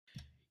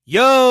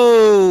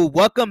Yo,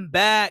 welcome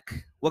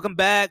back. Welcome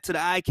back to the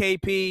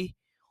IKP.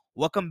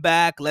 Welcome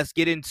back. Let's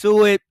get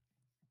into it.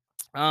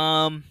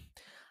 Um,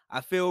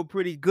 I feel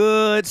pretty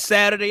good.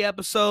 Saturday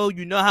episode.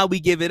 You know how we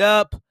give it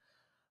up.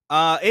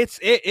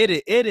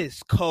 It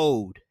is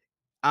cold.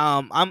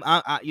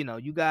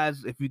 You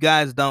guys, if you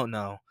guys don't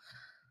know,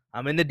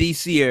 I'm in the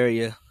DC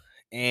area,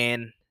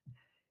 and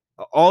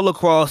all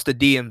across the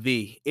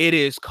DMV, it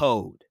is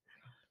cold,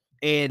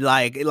 and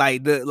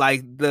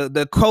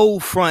the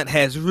cold front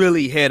has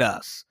really hit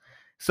us.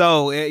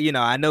 So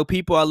I know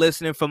people are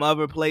listening from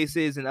other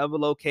places and other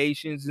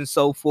locations and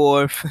so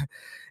forth.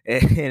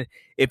 And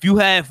if you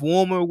have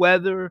warmer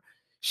weather,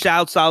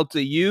 shouts out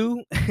to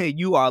you.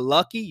 You are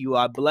lucky. You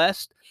are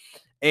blessed.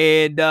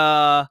 And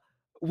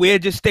we're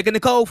just sticking the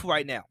cold for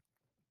right now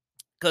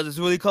because it's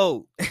really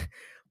cold.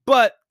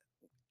 But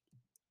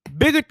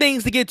bigger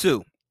things to get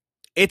to.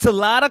 It's a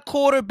lot of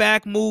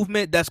quarterback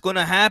movement that's going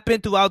to happen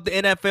throughout the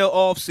NFL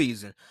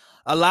offseason.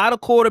 A lot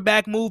of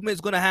quarterback movement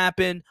is going to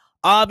happen.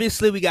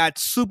 Obviously, we got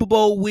Super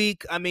Bowl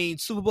week.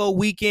 Super Bowl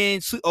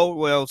weekend.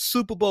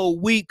 Super Bowl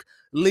week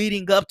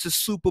leading up to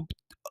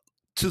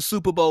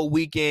Super Bowl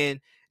weekend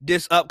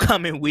this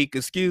upcoming week.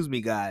 Excuse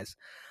me, guys.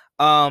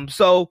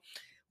 So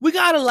we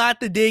got a lot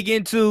to dig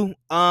into.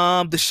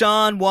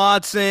 Deshaun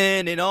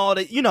Watson and all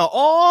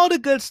the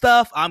good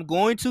stuff. I'm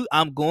going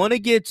to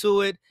get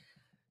to it.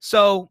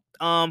 So,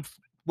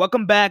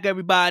 welcome back,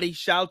 everybody.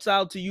 Shouts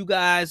out to you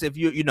guys. If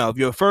if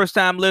you're a first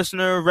time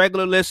listener,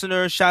 regular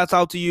listener, shouts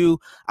out to you.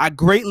 I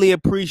greatly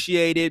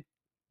appreciate it.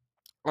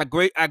 I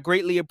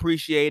greatly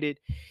appreciate it.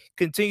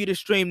 Continue to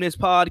stream this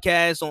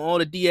podcast on all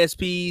the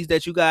DSPs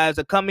that you guys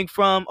are coming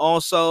from.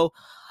 Also,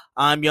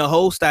 I'm your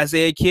host,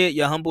 Isaiah Kidd,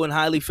 your humble and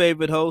highly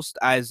favored host,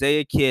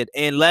 Isaiah Kidd.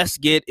 And let's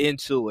get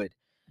into it.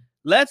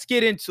 Let's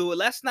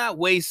not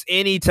waste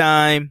any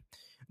time.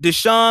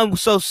 Deshaun,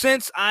 so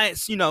since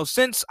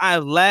I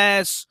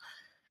last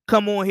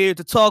come on here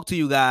to talk to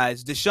you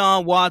guys,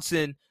 Deshaun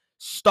Watson,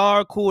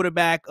 star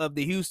quarterback of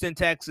the Houston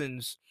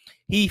Texans,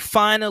 he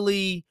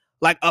finally,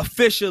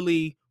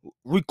 officially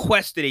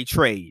requested a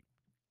trade.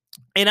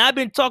 And I've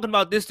been talking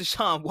about this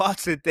Deshaun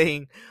Watson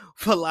thing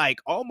for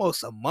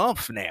almost a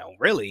month now,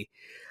 really.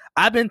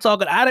 I've been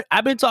talking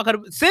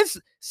since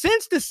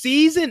the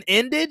season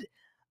ended.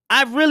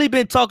 I've really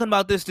been talking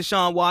about this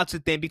Deshaun Watson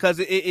thing because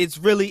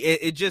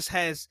it just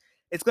has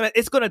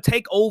it's gonna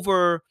take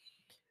over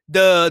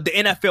the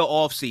NFL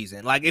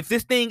offseason. Like if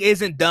this thing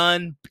isn't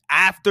done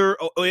after,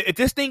 or if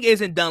this thing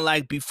isn't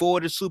done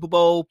before the Super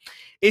Bowl,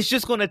 it's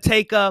just gonna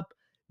take up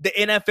the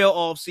NFL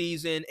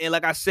offseason. And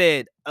like I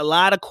said,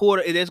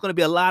 there's gonna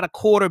be a lot of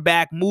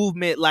quarterback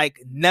movement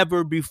like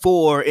never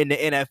before in the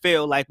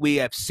NFL, like we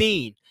have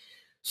seen.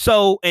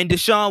 So, and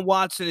Deshaun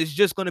Watson is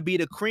just gonna be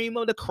the cream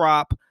of the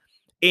crop,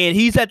 and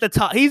he's at the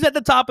top. He's at the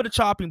top of the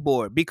chopping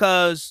board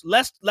because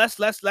let's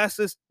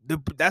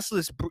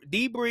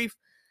debrief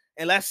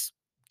and let's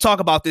talk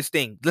about this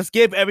thing. Let's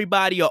give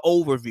everybody an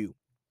overview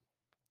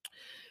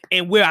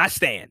and where I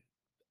stand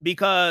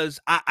because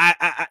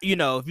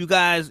if you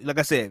guys, like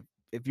I said,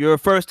 if you're a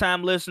first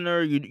time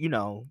listener,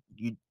 you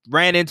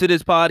ran into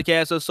this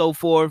podcast or so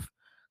forth,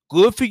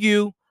 good for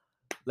you.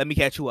 Let me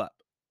catch you up,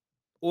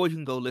 or you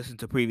can go listen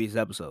to previous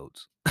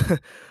episodes.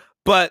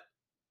 But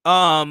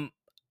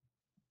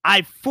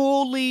I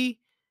fully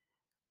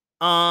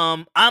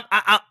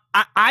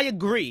I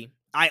agree.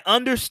 I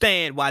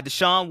understand why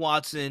Deshaun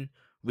Watson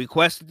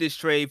requested this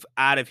trade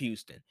out of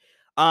Houston.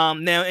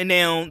 Now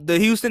the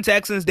Houston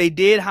Texans, they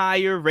did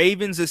hire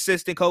Ravens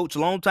assistant coach,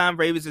 longtime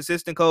Ravens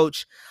assistant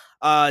coach,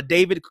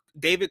 David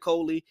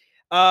Coley,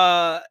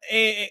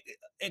 and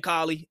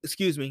Collie,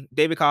 excuse me,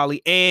 David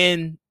Collie,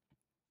 and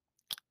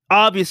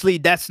obviously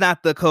that's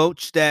not the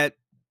coach that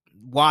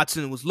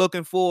Watson was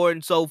looking for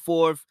and so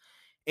forth.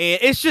 And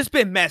it's just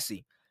been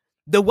messy.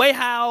 The way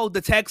how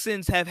the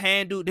Texans have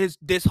handled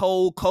this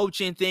whole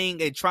coaching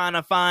thing and trying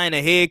to find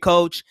a head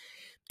coach,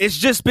 it's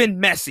just been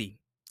messy.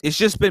 It's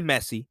just been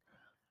messy.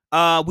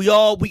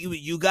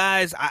 You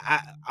guys,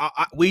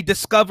 we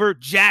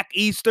discovered Jack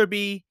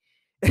Easterby.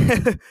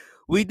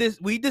 We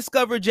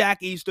discovered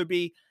Jack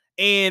Easterby,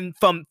 and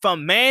from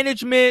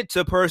management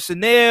to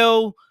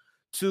personnel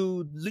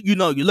to you're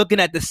looking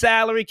at the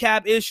salary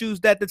cap issues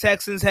that the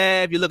Texans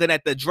have. You're looking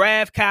at the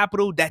draft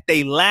capital that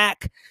they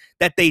lack,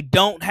 that they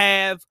don't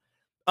have.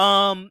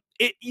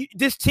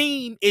 This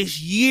team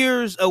is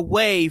years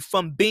away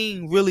from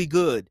being really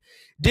good,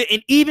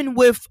 and even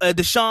with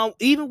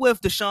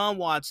Deshaun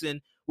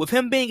Watson, with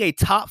him being a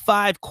top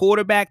 5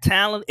 quarterback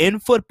talent in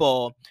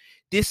football,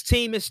 this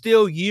team is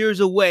still years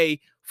away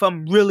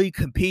from really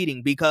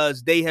competing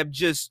because they have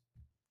just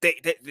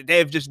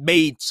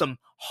made some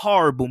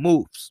horrible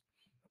moves.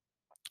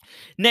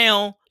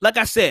 Now, like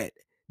I said,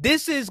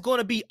 this is going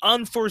to be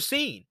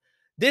unforeseen.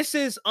 This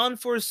is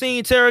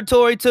unforeseen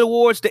territory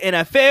towards the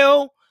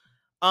NFL.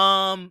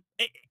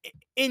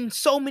 In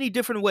so many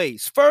different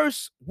ways.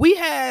 First,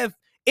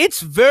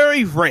 it's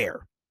very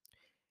rare.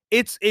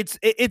 It's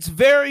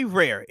very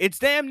rare. It's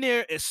damn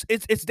near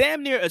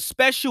a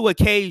special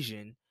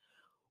occasion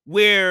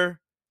where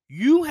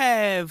you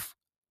have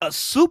a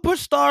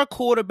superstar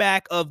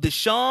quarterback of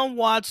Deshaun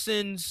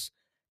Watson's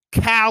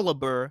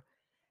caliber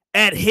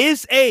at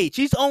his age.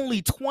 He's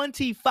only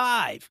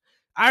 25.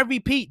 I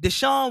repeat,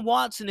 Deshaun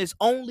Watson is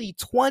only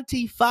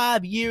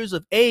 25 years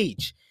of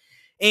age.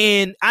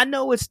 And I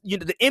know it's,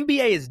 the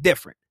NBA is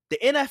different. The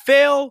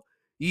NFL,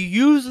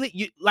 you've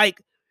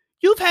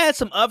had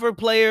some other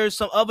players,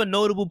 some other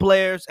notable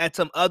players at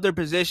some other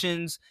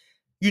positions,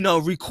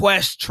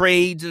 request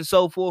trades and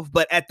so forth.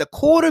 But at the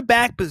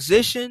quarterback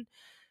position,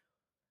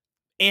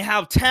 and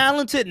how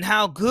talented and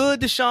how good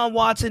Deshaun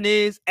Watson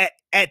is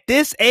at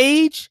this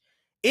age,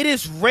 it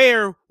is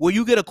rare where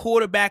you get a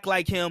quarterback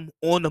like him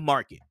on the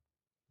market.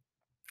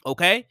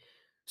 Okay?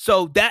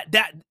 So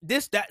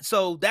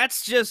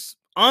that's just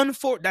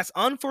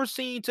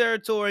unforeseen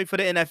territory for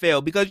the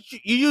NFL, because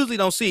you usually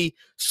don't see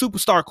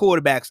superstar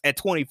quarterbacks at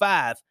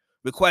 25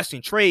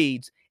 requesting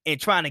trades and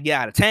trying to get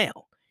out of town.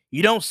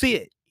 You don't see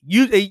it.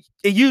 It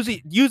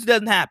usually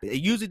doesn't happen.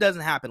 It usually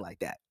doesn't happen like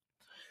that.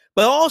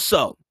 But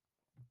also,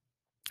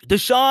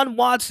 Deshaun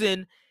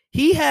Watson,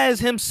 he has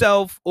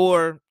himself,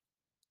 or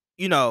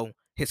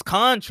his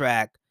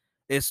contract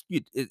is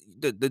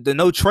the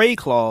no trade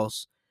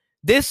clause.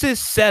 This is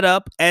set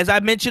up, as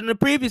I mentioned in the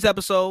previous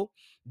episode,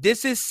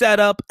 this is set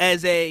up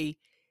as a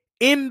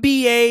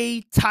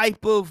NBA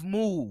type of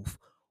move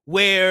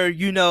where,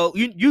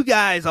 you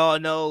guys all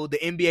know the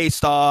NBA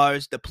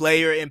stars, the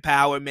player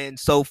empowerment and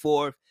so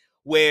forth,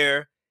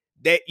 where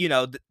they,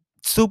 the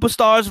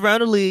superstars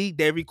around the league,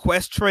 they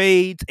request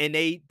trades, and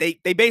they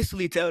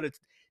basically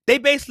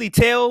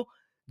tell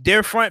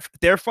their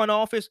front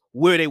office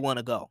where they want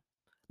to go.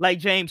 Like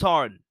James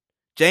Harden.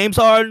 James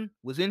Harden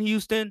was in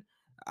Houston.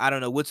 I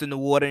don't know what's in the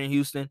water in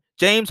Houston.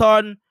 James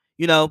Harden,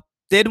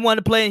 didn't want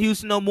to play in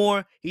Houston no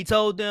more. He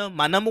told them,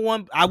 my number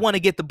one, I want to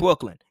get to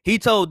Brooklyn. He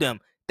told them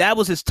that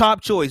was his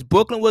top choice.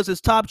 Brooklyn was his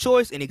top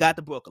choice, and he got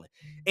to Brooklyn.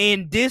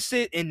 And that's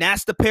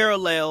the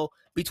parallel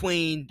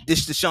between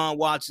this Deshaun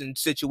Watson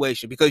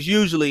situation, because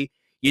usually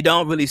you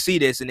don't really see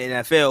this in the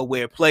NFL,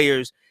 where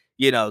players,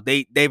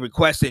 they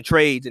requesting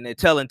trades and they're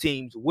telling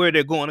teams where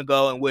they're going to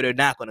go and where they're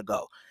not going to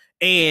go.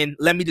 And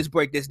let me just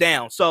break this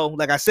down. So,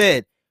 like I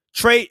said,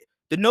 the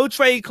no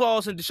trade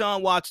clause in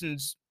Deshaun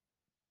Watson's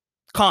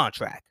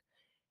contract.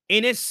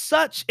 And it's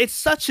such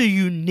a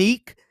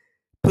unique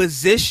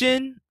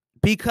position,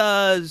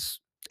 because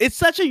it's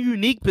such a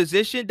unique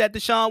position that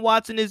Deshaun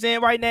Watson is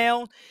in right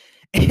now.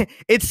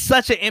 It's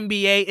such an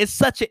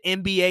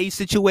NBA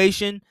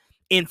situation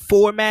in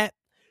format.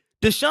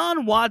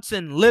 Deshaun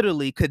Watson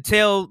literally could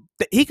tell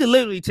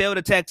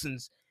the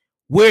Texans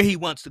where he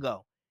wants to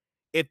go.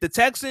 If the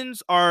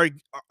Texans are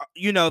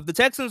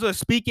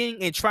speaking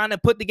and trying to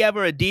put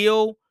together a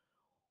deal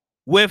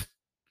with,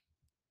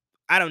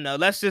 I don't know,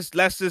 let's just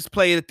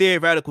play the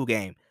theoretical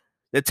game.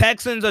 The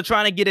Texans are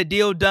trying to get a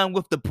deal done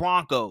with the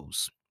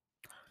Broncos.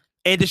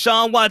 And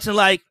Deshaun Watson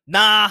like,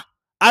 nah,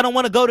 I don't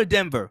want to go to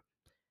Denver.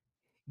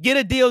 Get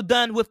a deal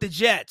done with the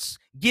Jets.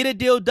 Get a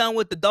deal done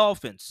with the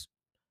Dolphins.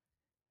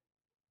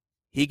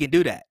 He can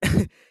do that.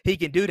 He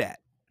can do that.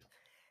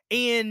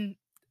 And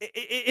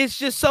it's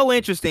just so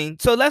interesting.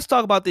 So let's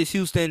talk about this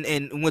Houston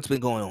and what's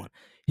been going on.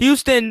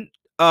 Houston,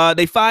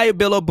 they fired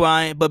Bill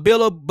O'Brien,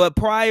 but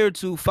prior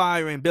to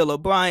firing Bill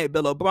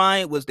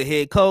O'Brien was the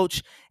head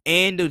coach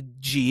and the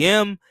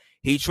GM.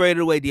 He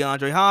traded away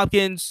DeAndre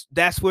Hopkins.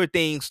 That's where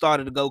things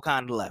started to go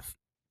kind of left.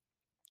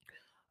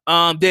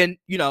 Then,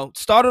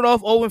 started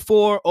off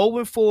 0-4.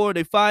 0-4,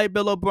 they fired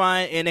Bill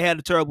O'Brien, and they had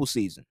a terrible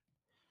season.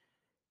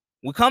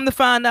 We come to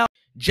find out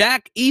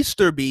Jack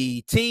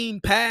Easterby,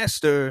 team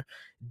pastor,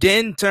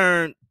 then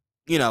turned,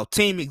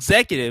 team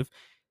executive.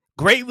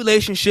 Great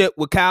relationship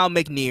with Kyle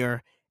McNair,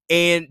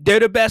 and they're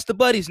the best of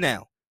buddies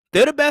now.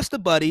 They're the best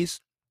of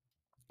buddies,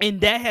 and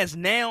that has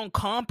now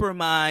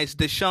compromised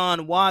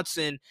Deshaun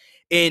Watson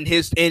in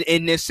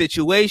this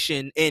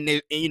situation,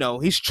 and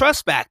his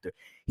trust factor.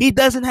 He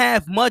doesn't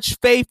have much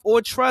faith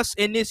or trust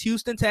in this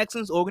Houston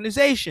Texans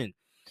organization.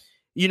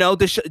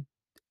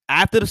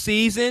 After the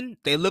season,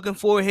 they're looking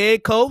for a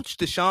head coach.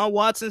 Deshaun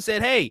Watson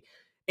said, hey,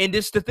 and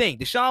this is the thing.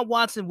 Deshaun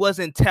Watson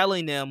wasn't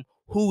telling them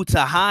who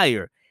to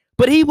hire,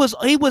 but he was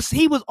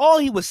all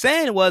he was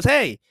saying was,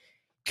 hey,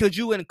 could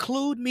you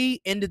include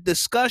me in the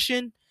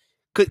discussion?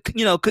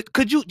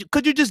 Could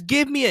you just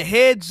give me a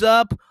heads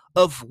up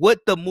of what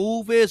the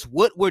move is,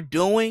 what we're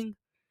doing?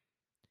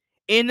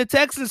 And the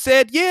Texans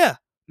said, yeah.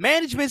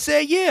 Management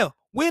said, yeah,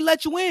 we'll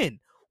let you in.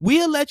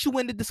 We'll let you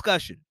in the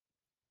discussion.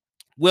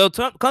 Well,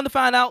 come to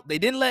find out, they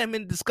didn't let him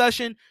in the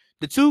discussion.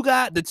 The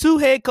two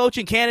head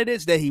coaching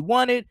candidates that he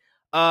wanted,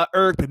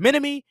 Eric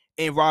Bieniemy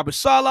and Robert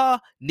Saleh,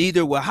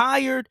 neither were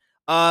hired.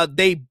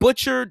 They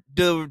butchered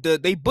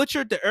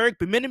the Eric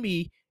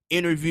Bieniemy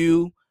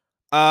interview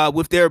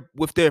with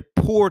their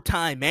poor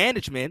time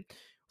management.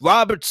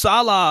 Robert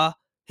Saleh,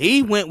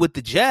 he went with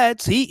the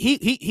Jets.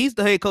 He's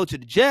the head coach of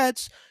the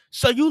Jets.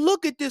 So you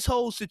look at this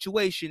whole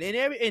situation,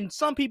 and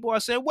some people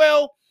are saying,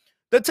 well,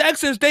 the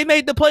Texans, they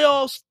made the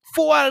playoffs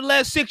 4 out of the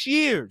last 6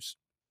 years.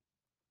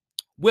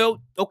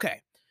 Well,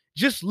 okay.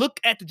 Just look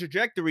at the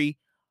trajectory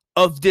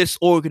of this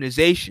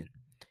organization.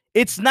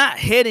 It's not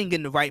heading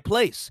in the right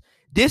place.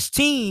 This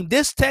team,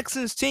 this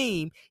Texans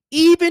team,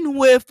 even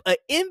with an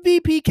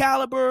MVP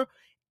caliber,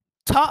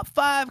 top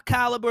 5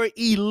 caliber,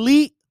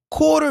 elite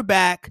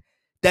quarterback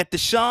that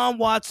Deshaun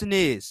Watson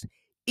is,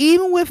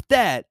 even with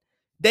that,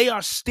 they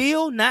are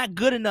still not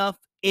good enough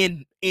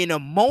in a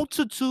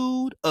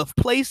multitude of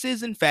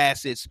places and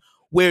facets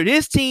where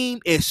this team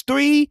is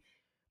 3,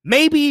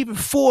 maybe even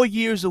 4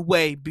 years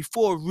away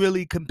before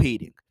really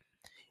competing.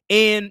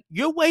 And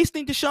you're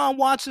wasting Deshaun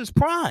Watson's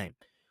prime.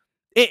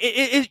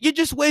 You're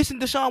just wasting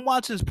Deshaun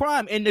Watson's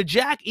prime. And the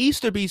Jack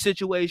Easterby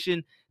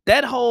situation,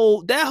 that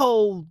whole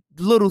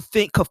little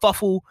thing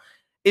kerfuffle,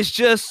 it's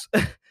just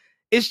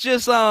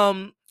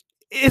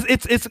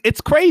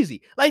it's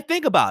crazy. Like,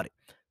 think about it.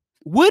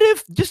 What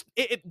if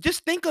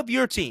just think of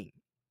your team?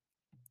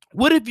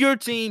 What if your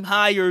team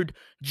hired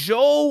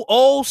Joel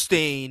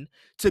Osteen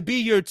to be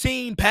your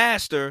team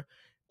pastor,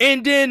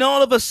 and then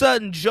all of a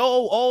sudden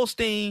Joel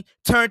Osteen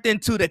turned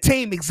into the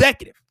team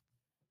executive?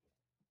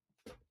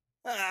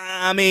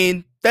 I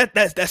mean,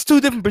 that's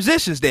 2 different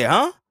positions there,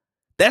 huh?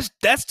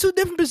 That's 2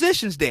 different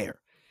positions there.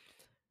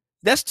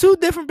 That's 2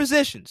 different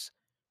positions.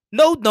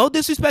 No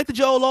disrespect to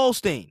Joel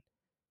Osteen.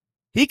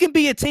 He can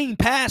be a team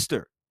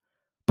pastor,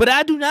 but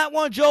I do not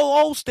want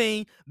Joel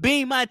Osteen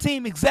being my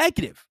team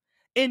executive.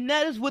 And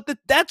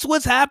that's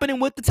what's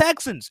happening with the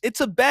Texans. It's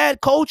a bad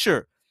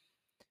culture.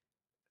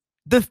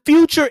 The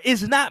future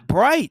is not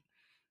bright.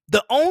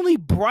 The only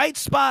bright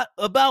spot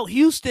about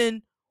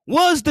Houston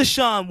was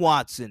Deshaun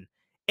Watson,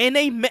 and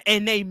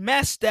they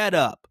messed that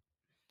up.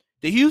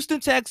 The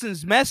Houston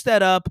Texans messed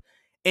that up,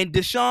 and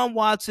Deshaun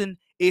Watson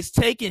is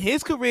taking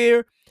his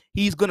career.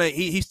 He's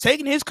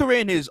taking his career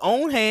in his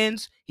own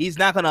hands. He's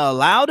not gonna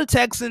allow the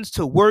Texans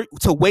to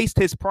waste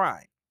his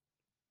prime.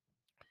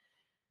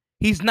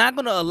 He's not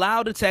gonna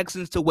allow the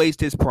Texans to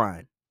waste his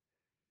prime.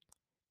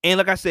 And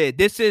like I said,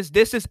 this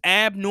is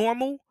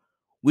abnormal.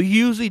 We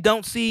usually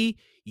don't see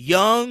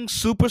young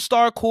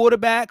superstar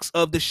quarterbacks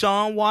of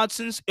Deshaun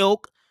Watson's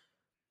ilk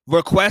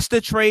request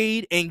a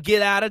trade and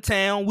get out of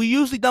town. We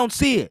usually don't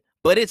see it,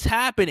 but it's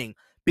happening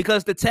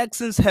because the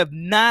Texans have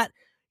not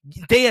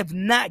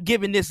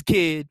given this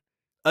kid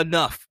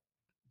enough.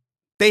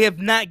 They have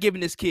not given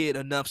this kid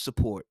enough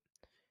support.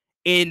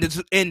 And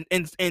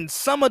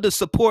some of the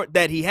support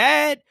that he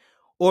had,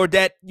 or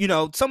that,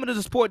 some of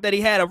the support that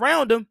he had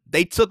around him,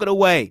 they took it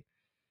away.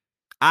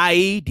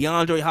 I.e.,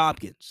 DeAndre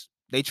Hopkins.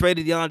 They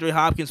traded DeAndre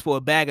Hopkins for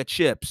a bag of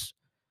chips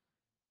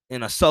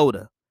and a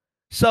soda.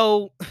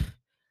 So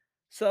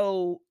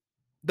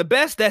the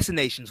best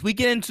destinations. We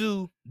get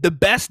into the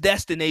best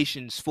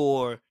destinations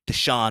for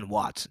Deshaun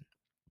Watson.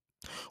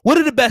 What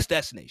are the best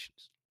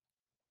destinations?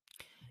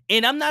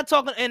 And I'm not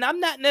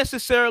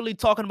necessarily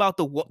talking about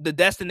the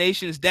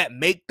destinations that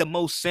make the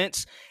most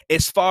sense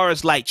as far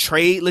as like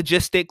trade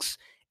logistics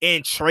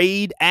and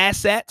trade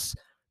assets,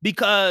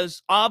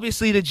 because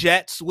obviously the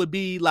Jets would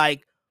be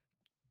like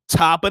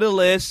top of the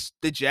list.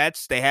 The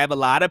Jets, they have a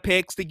lot of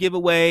picks to give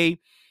away.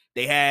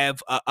 They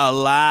have a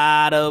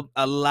lot of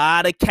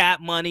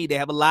cap money. They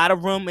have a lot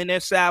of room in their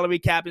salary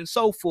cap and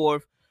so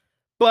forth.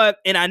 But,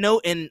 and I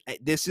know, and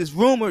this is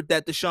rumored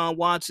that Deshaun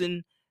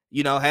Watson,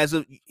 has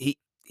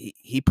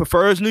he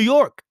prefers New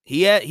York.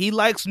 He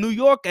likes New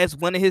York as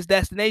one of his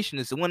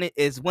destinations.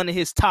 It's one of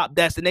his top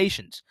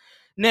destinations.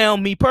 Now,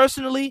 me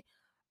personally,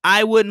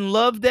 I wouldn't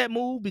love that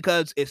move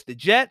because it's the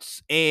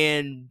Jets,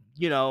 and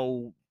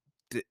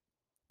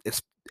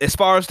as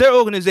far as their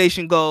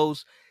organization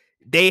goes,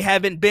 they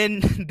haven't been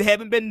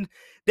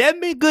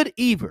good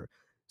either.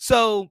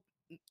 So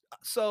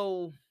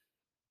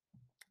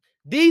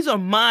these are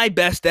my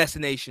best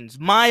destinations,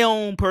 my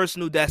own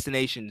personal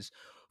destinations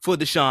for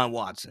Deshaun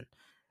Watson.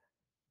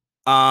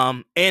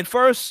 And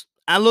first,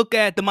 I look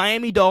at the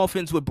Miami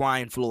Dolphins with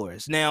Brian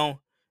Flores.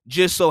 Now,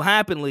 just so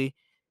happenly,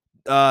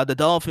 the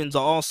Dolphins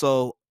are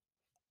also,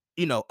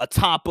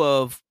 atop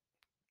of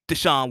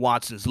Deshaun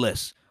Watson's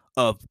list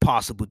of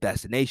possible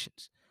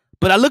destinations.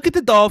 But I look at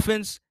the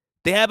Dolphins.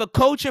 They have a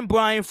coach in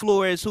Brian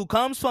Flores who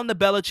comes from the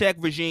Belichick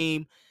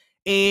regime,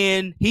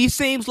 and he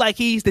seems like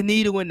he's the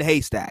needle in the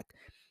haystack.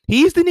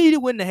 He's the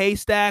needle in the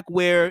haystack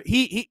where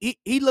he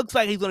looks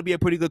like he's going to be a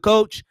pretty good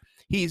coach.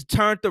 He's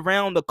turned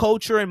around the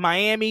culture in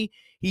Miami.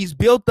 He's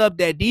built up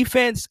that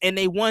defense, and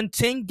they won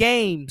 10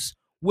 games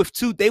with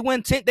They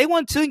won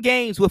 10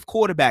 games with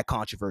quarterback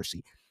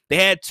controversy. They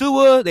had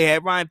Tua, they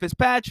had Ryan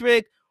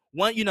Fitzpatrick.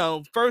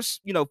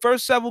 First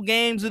several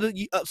games of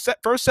the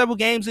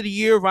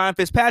year, Ryan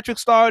Fitzpatrick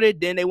started.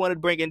 Then they wanted to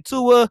bring in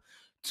Tua.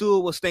 Tua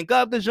will stink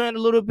up the joint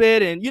a little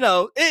bit, and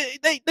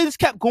they just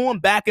kept going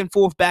back and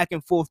forth, back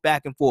and forth,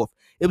 back and forth.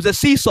 It was a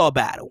seesaw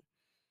battle.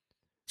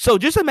 So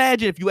just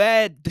imagine if you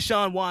add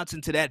Deshaun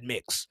Watson to that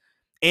mix,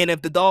 and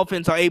if the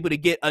Dolphins are able to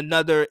get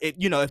another,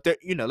 if they're,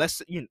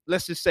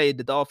 let's just say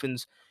the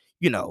Dolphins,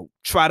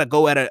 try to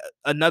go at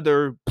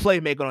another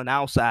playmaker on the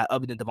outside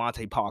other than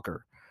Devontae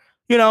Parker,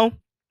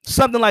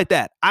 something like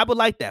that. I would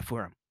like that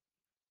for him.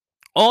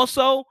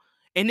 Also,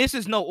 and this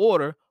is no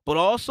order, but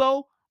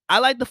also I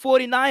like the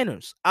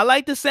 49ers. I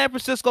like the San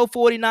Francisco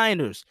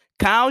 49ers.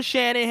 Kyle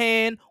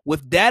Shanahan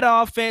with that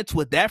offense,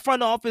 with that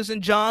front office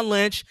and John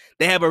Lynch,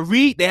 they have a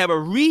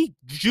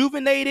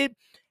rejuvenated,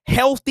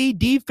 healthy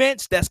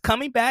defense that's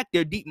coming back.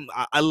 They're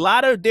a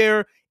lot of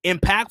their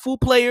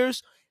impactful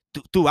players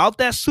throughout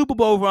that Super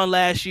Bowl run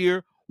last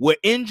year were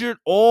injured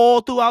all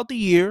throughout the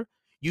year.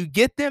 You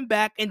get them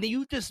back, and then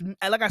you just,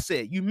 like I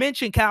said, you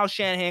mentioned Kyle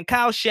Shanahan.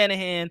 Kyle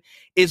Shanahan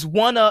is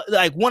one of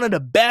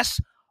the best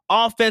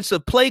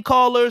offensive play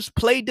callers,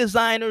 play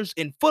designers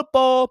in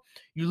football.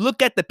 You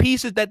look at the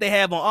pieces that they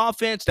have on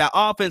offense, that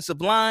offensive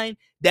line,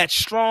 that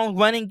strong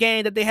running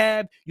game that they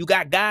have. You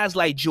got guys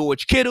like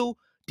George Kittle,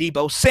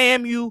 Deebo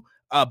Samuel,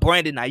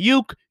 Brandon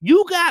Ayuk.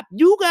 You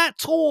got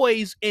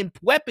toys and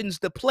weapons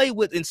to play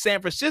with in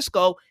San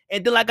Francisco.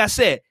 And then, like I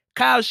said,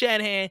 Kyle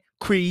Shanahan,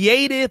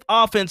 creative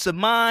offensive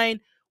mind,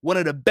 one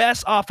of the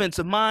best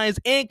offensive minds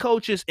and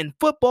coaches in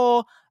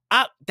football.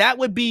 That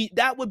would be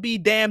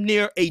damn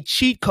near a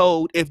cheat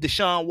code if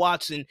Deshaun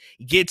Watson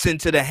gets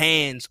into the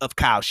hands of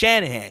Kyle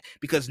Shanahan,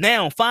 because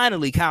now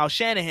finally Kyle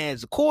Shanahan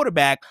is the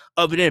quarterback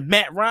other than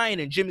Matt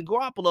Ryan and Jimmy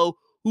Garoppolo,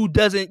 who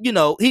doesn't,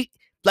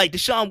 like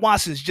Deshaun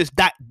Watson's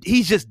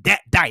he's just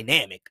that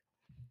dynamic.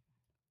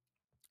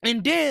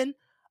 And then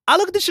I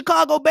look at the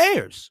Chicago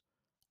Bears.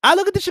 You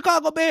look at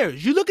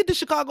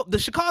the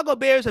Chicago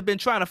Bears have been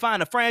trying to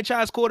find a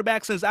franchise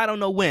quarterback since I don't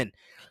know when.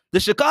 The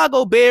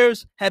Chicago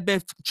Bears have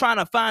been trying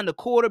to find a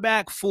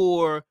quarterback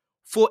for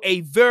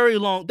a very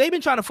long. They've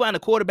been trying to find a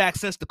quarterback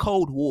since the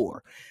Cold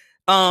War.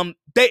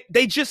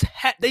 They just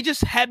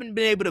haven't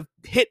been able to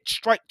hit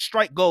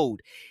strike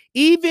gold.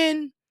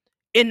 Even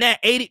in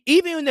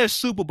their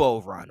Super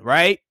Bowl run,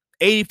 right?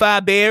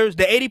 85 Bears,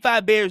 the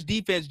 85 Bears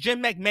defense,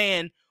 Jim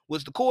McMahon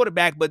was the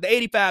quarterback, but the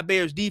 85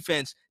 Bears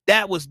defense,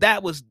 that was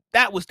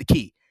the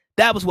key.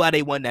 That was why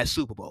they won that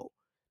Super Bowl.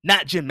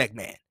 Not Jim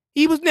McMahon.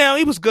 He was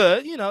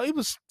good, he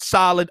was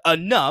solid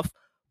enough,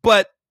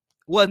 but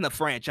wasn't a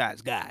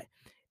franchise guy.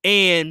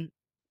 And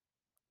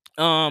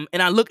the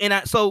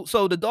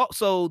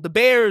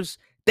Bears,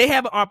 they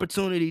have an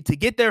opportunity to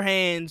get their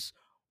hands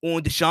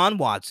on Deshaun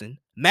Watson.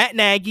 Matt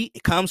Nagy,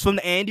 it comes from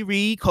the Andy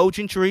Reid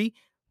coaching tree,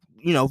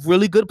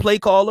 really good play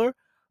caller.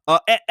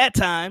 At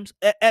times,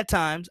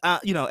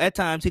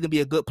 he can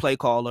be a good play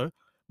caller.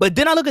 But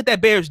then I look at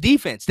that Bears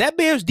defense. That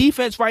Bears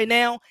defense right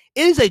now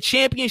is a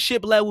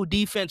championship level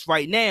defense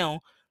right now,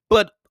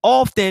 but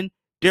often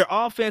their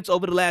offense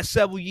over the last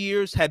several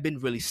years have been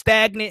really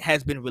stagnant,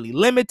 has been really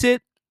limited,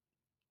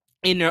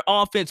 and their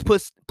offense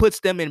puts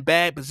them in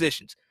bad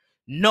positions.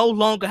 No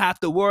longer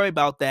have to worry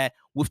about that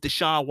with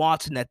Deshaun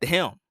Watson at the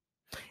helm.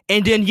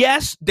 And then,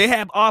 yes, they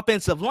have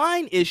offensive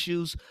line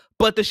issues,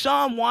 but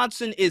Deshaun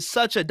Watson is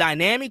such a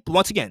dynamic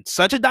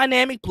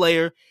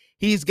player.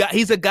 He's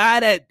a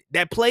guy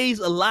that plays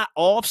a lot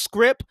off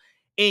script,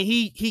 and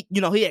he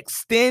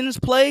extends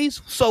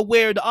plays. So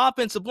where the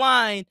offensive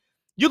line,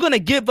 you're gonna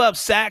give up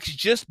sacks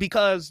just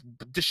because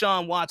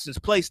Deshaun Watson's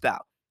play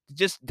style.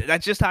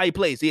 That's just how he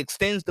plays. He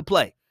extends the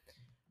play.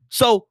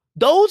 So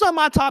those are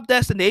my top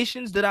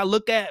destinations that I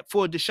look at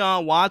for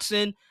Deshaun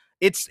Watson.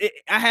 I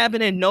have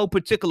it in no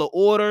particular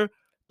order,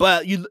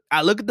 but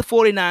I look at the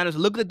 49ers, I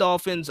look at the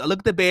Dolphins, I look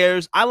at the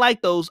Bears. I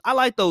like those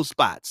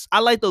spots. I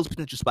like those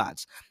potential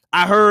spots.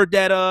 I heard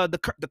that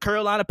the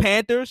Carolina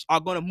Panthers are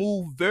going to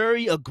move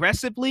very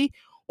aggressively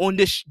on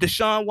this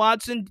Deshaun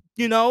Watson,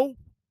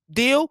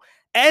 deal,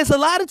 as a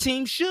lot of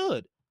teams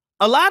should.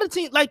 A lot of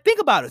teams, like,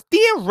 think about it.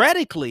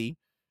 Theoretically,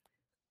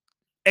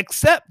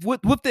 except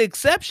with the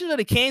exception of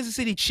the Kansas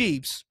City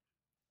Chiefs,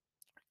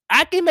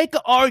 I can make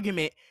an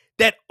argument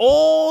that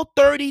all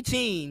 30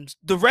 teams,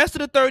 the rest of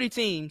the 30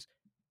 teams,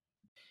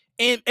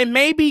 and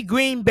maybe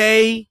Green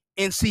Bay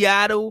and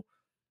Seattle,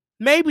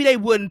 maybe they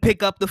wouldn't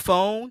pick up the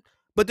phone.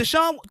 But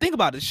think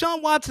about it.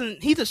 Deshaun Watson,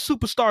 he's a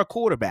superstar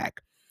quarterback,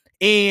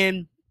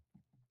 and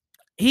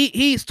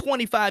he's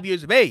 25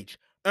 years of age.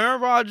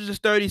 Aaron Rodgers is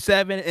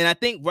 37, and I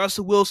think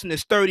Russell Wilson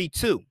is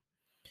 32.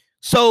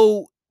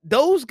 So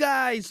those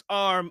guys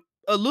are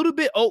a little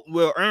bit old.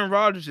 Well, Aaron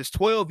Rodgers is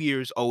 12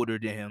 years older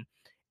than him,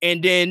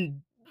 and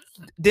then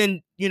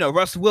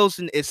Russell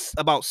Wilson is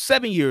about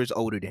 7 years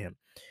older than him.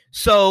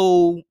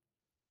 So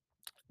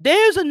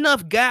there's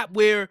enough gap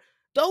where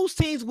those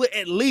teams would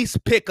at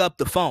least pick up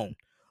the phone.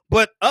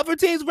 But other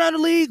teams around the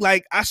league,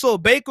 like I saw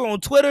Baker on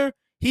Twitter,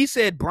 he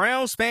said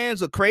Browns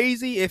fans are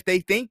crazy if they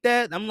think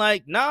that. I'm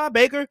like, nah,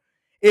 Baker.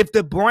 If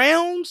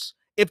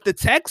the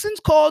Texans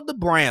called the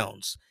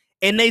Browns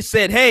and they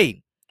said,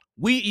 hey,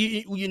 we're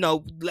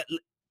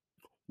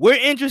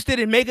interested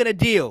in making a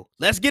deal.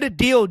 Let's get a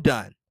deal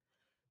done.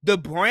 The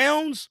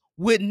Browns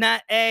would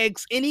not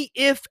ask any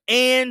ifs,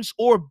 ands,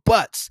 or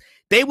buts.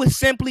 They would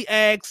simply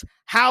ask,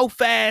 how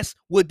fast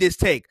would this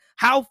take?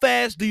 How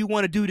fast do you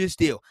want to do this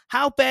deal?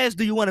 How fast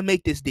do you want to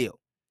make this deal?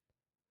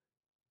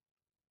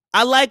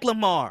 I like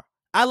Lamar.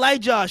 I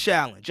like Josh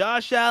Allen.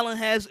 Josh Allen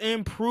has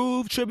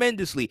improved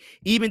tremendously.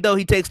 Even though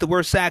he takes the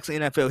worst sacks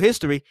in NFL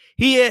history,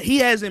 he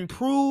has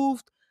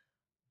improved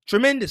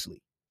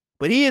tremendously.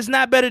 But he is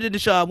not better than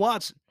Deshaun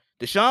Watson.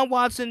 Deshaun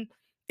Watson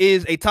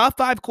is a top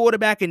 5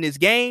 quarterback in this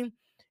game.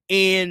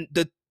 And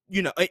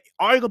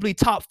arguably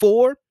top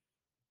 4.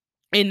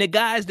 And the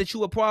guys that you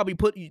would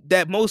probably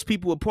that most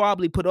people would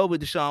probably put over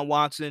Deshaun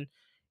Watson,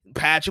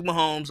 Patrick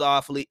Mahomes,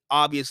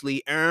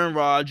 obviously, Aaron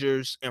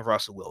Rodgers, and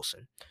Russell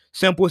Wilson.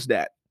 Simple as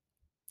that.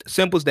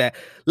 Simple as that.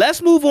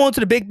 Let's move on to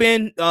the Big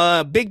Ben.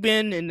 Big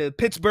Ben and the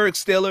Pittsburgh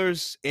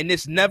Steelers in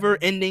this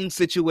never-ending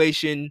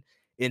situation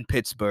in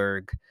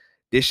Pittsburgh.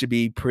 This should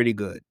be pretty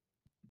good.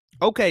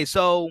 Okay,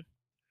 so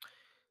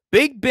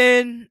Big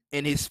Ben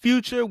and his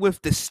future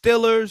with the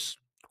Steelers,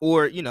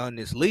 or in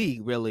this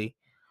league, really.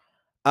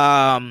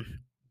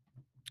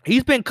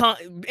 He's been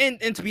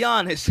and to be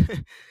honest,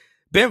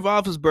 Ben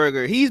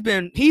Roethlisberger, he's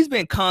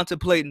been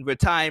contemplating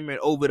retirement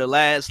over the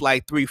last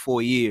like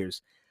 3-4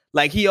 years.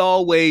 Like, he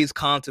always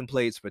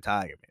contemplates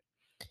retirement.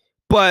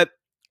 But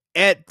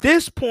at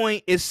this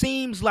point, it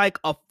seems like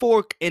a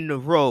fork in the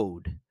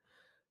road,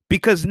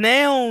 because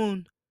now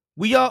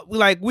we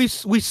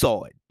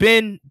saw it.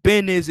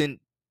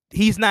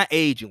 He's not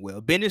aging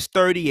well. Ben is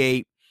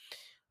 38,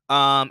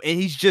 and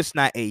he's just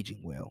not aging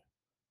well.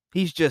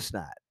 He's just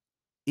not.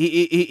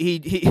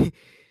 He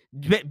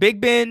Big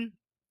Ben.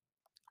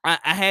 I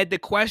had the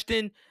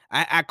question.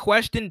 I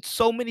questioned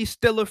so many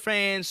Steelers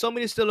fans. So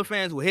many Steelers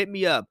fans will hit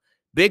me up.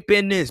 Big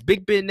Ben this,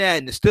 Big Ben that,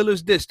 and the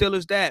Steelers this,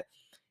 Steelers that.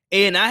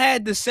 And I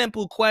had the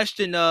simple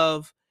question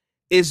of,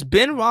 is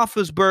Ben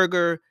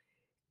Roethlisberger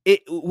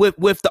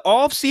with the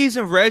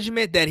off-season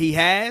regimen that he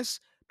has?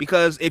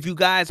 Because if you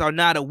guys are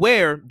not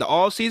aware, the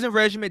off-season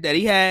regimen that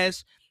he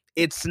has,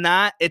 it's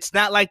not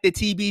like the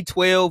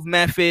TB12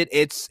 method.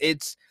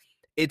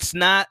 It's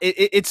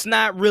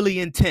not really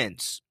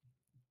intense.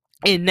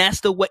 And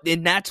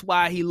that's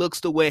why he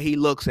looks the way he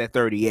looks at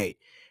 38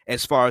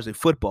 as far as a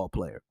football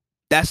player.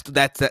 That's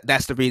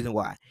the reason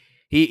why.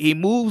 He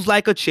moves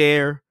like a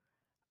chair.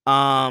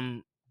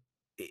 I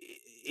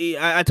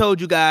told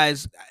you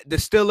guys, the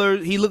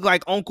Steelers, he looked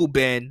like Uncle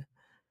Ben,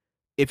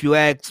 if you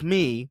ask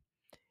me.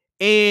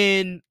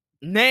 And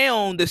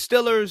now the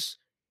Steelers,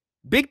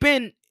 Big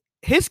Ben,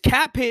 his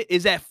cap hit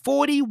is at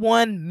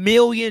 $41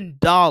 million.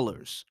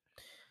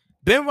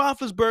 Ben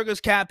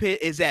Roethlisberger's cap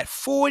hit is at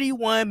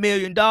 $41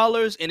 million.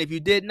 And if you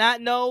did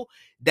not know,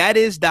 that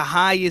is the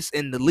highest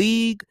in the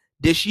league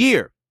this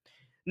year.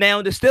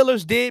 Now, the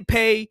Steelers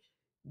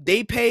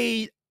they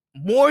paid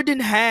more than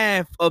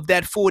half of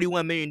that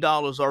 $41 million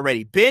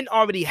already. Ben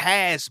already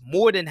has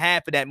more than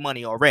half of that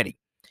money already.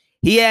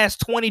 He has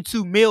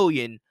 $22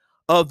 million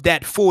of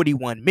that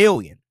 $41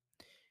 million.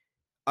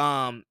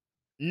 Now,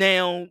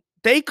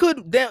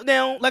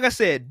 like I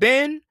said,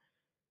 Ben,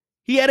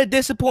 he had a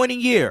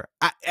disappointing year.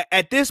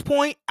 At this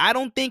point, I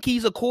don't think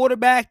he's a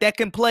quarterback that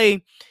can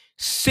play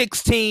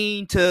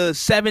 16 to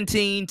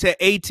 17 to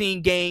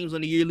 18 games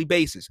on a yearly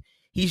basis.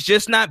 He's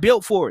just not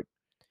built for it.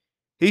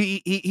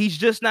 He's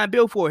just not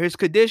built for it. His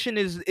condition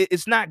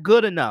is not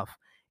good enough.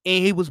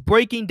 And he was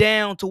breaking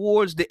down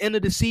towards the end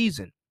of the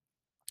season.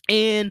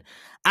 And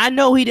I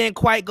know he didn't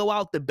quite go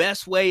out the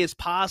best way as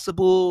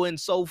possible and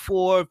so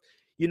forth.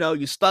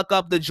 You stuck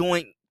up the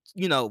joint,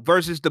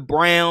 versus the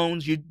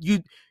Browns.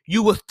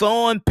 You were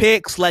throwing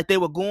picks like they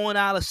were going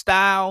out of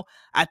style.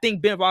 I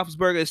think Ben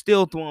Roethlisberger is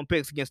still throwing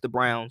picks against the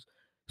Browns.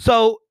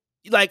 So,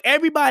 like,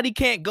 everybody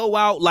can't go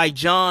out like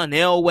John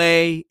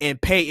Elway and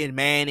Peyton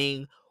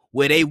Manning,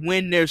 where they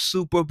win their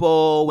Super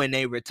Bowl and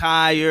they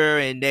retire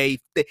and they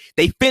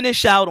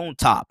finish out on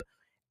top.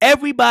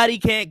 Everybody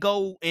can't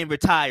go and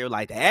retire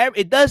like that.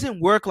 It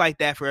doesn't work like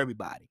that for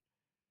everybody.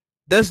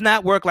 Does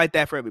not work like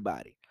that for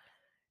everybody.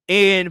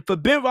 And for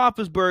Ben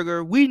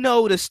Roethlisberger, we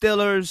know the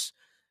Steelers,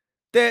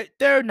 they're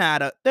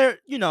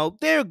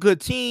a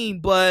good team,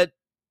 but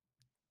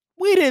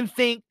we didn't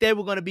think they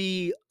were going to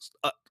be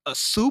a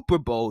Super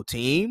Bowl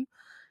team,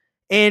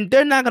 and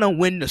they're not going to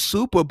win the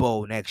Super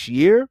Bowl next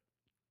year.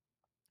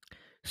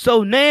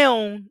 So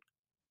now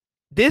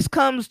this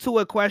comes to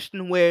a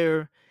question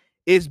where,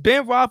 is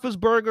Ben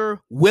Roethlisberger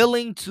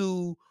willing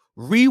to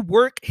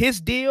rework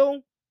his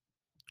deal,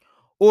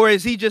 or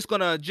is he just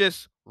going to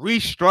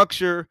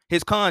restructure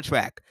his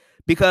contract?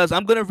 Because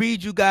I'm going to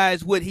read you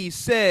guys what he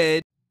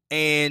said,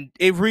 and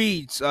it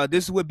reads,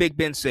 this is what Big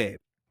Ben said.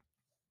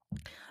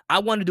 I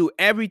want to do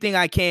everything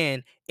I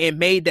can, and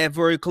made that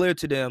very clear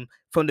to them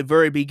from the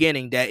very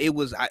beginning that it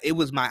was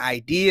my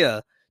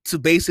idea to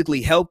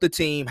basically help the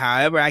team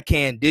however I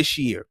can this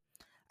year.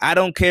 I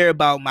don't care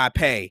about my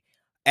pay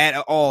at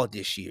all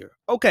this year.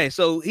 Okay,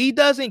 so he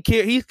doesn't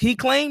care. He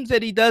claims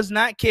that he does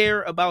not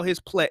care about his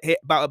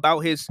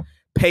about his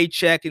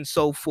paycheck and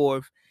so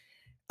forth.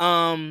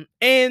 And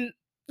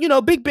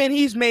Big Ben,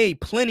 he's made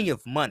plenty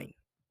of money.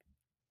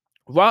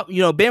 Ben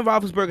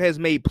Roethlisberger has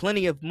made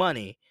plenty of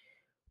money,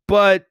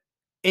 but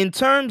in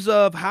terms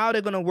of how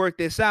they're gonna work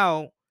this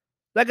out,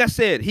 like I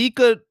said, he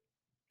could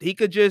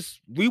just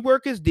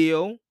rework his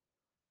deal,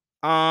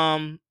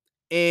 and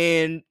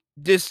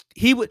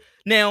he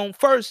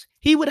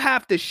would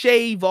have to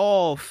shave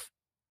off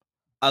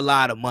a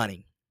lot of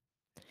money.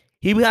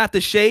 He would have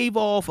to shave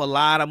off a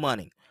lot of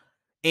money.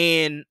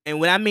 And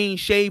when I mean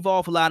shave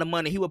off a lot of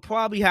money, he would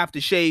probably have to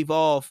shave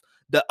off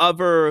the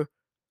other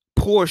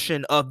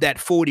portion of that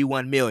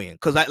 $41 million.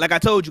 Because like I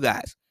told you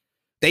guys,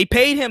 They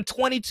paid him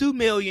 22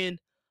 million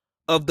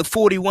of the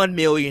 41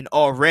 million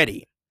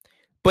already,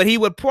 but he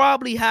would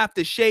probably have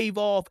to shave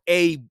off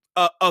a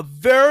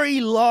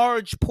very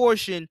large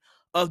portion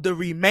of the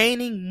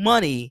remaining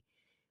money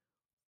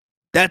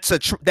that's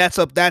attached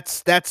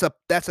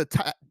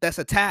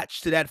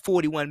to that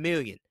 41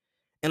 million.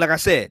 And like I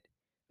said,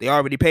 they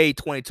already paid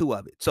 22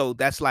 of it. So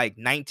that's like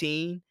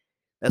 19.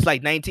 That's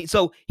like 19.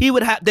 So he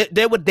would have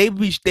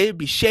they'd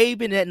be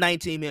shaving at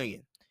 19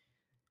 million.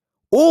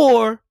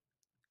 Or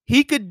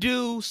he could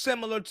do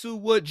similar to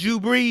what Drew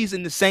Brees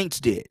and the Saints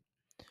did.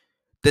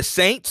 The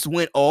Saints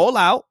went all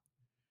out.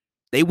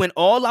 They went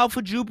all out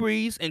for Drew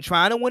Brees and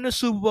trying to win the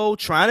Super Bowl,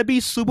 trying to be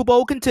Super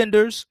Bowl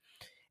contenders.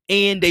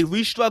 And they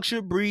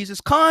restructured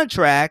Brees'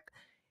 contract,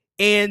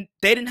 and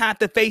they didn't have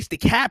to face the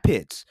cap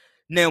hits.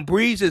 Now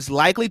Brees is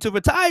likely to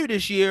retire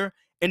this year,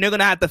 and they're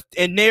gonna have to.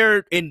 And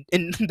they're in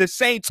the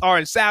Saints are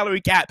in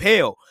salary cap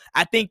hell.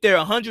 I think they're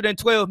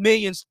 112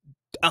 million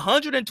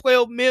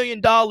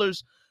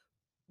dollars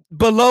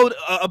below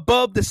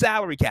above the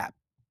salary cap.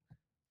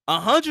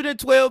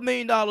 $112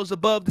 million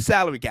above the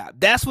salary cap.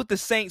 That's what the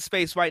Saints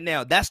face right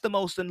now. That's the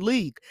most in the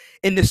league.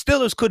 And the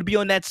Steelers could be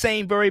on that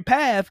same very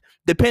path,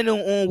 depending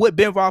on what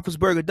Ben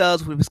Roethlisberger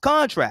does with his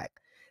contract.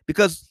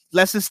 Because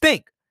let's just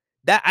think.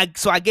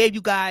 So I gave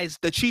you guys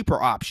the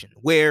cheaper option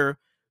where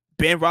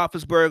Ben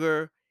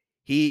Roethlisberger,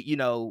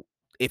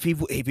 if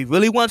he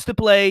really wants to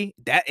play,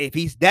 if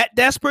he's that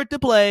desperate to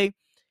play,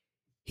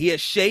 he'll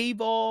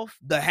shave off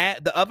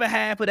the other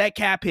half of that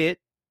cap hit,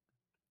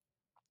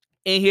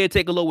 and he'll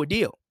take a lower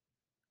deal.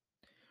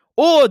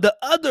 Or the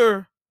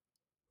other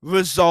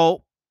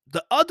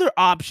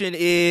option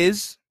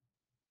is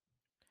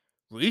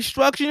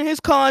restructuring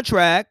his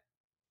contract,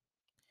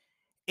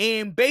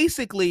 and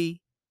basically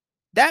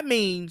that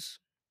means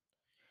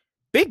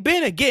Big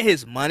Ben will get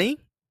his money,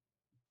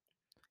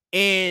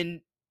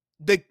 and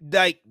that's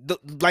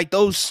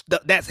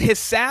his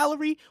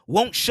salary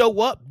won't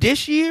show up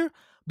this year,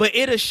 but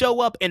it'll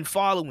show up in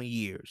following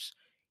years.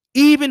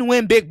 Even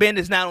when Big Ben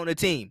is not on the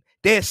team,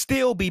 they'll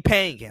still be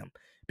paying him.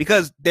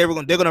 Because they're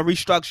gonna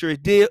restructure his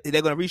deal.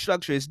 They're gonna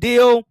restructure his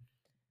deal,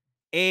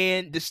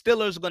 and the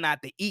Steelers are gonna have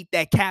to eat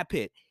that cap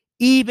hit,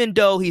 even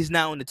though he's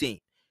not on the team.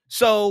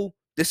 So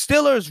the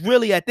Steelers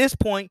really, at this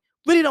point,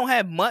 really don't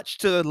have much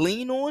to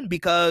lean on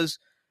because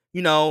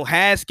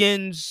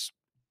Haskins.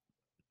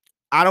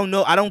 I don't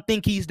know. I don't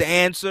think he's the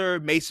answer.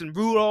 Mason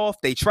Rudolph.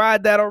 They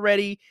tried that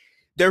already.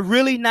 They're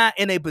really not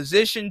in a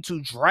position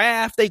to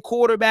draft a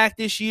quarterback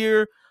this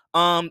year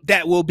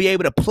that will be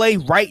able to play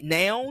right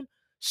now.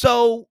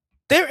 So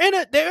they're in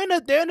a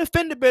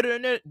fender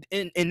bender,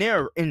 and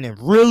they're in a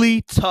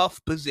really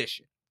tough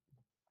position.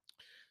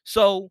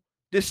 So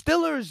the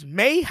Steelers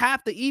may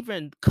have to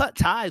even cut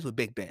ties with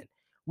Big Ben,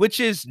 which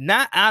is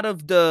not out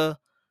of the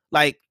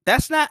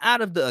that's not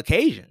out of the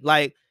occasion,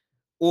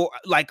 or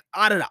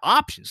out of the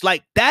options.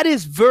 That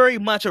is very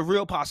much a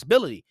real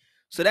possibility.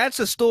 So that's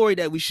a story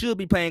that we should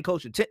be paying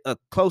closer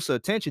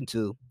attention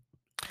to.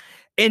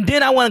 And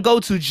then I want to go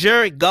to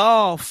Jared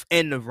Goff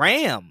and the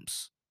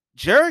Rams.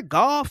 Jared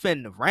Goff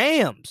and the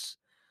Rams.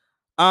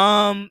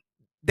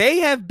 They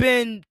have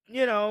been,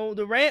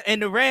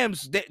 the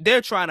Rams,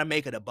 they're trying to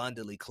make it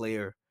abundantly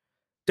clear.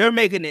 They're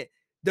making it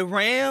the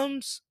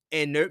Rams,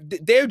 and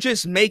they're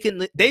just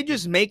making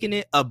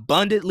it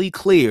abundantly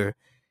clear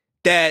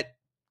that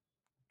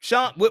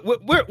Sean, we're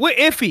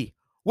iffy.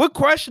 We're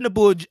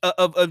questionable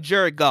of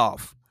Jared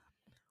Goff.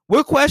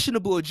 We're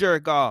questionable of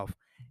Jared Goff.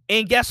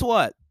 And guess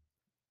what?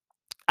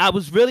 I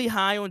was really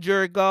high on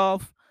Jared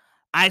Goff.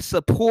 I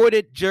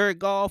supported Jared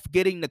Goff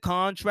getting the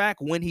contract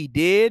when he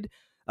did.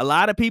 A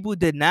lot of people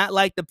did not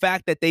like the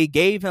fact that they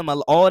gave him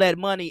all that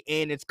money,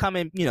 and it's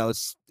coming,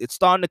 it's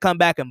starting to come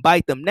back and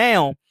bite them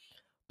now.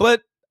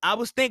 But I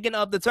was thinking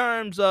of the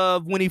terms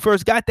of when he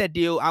first got that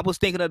deal. I was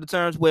thinking of the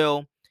terms,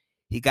 well,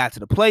 he got to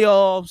the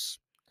playoffs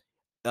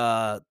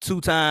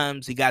 2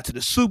 times. He got to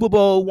the Super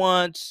Bowl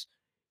once.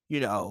 He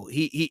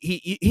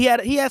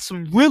had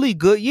some really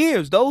good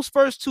years. Those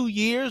first 2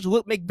 years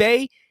with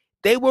McVay,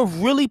 they were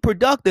really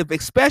productive,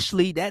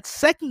 especially that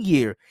second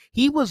year.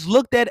 He was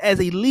looked at as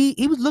a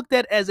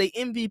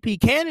MVP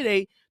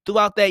candidate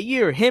throughout that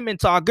year, him and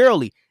Todd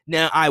Gurley.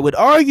 Now, I would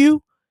argue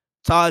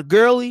Todd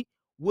Gurley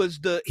was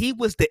the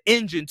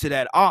engine to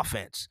that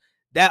offense.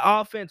 That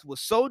offense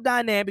was so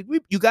dynamic.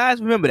 You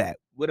guys remember that.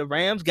 When the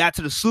Rams got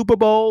to the Super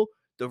Bowl,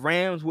 the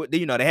Rams were,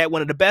 they had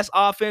one of the best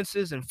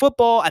offenses in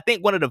football. I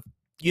think one of the,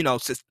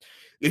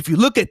 if you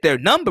look at their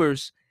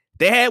numbers,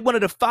 they had one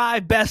of the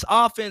 5 best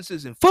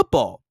offenses in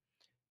football.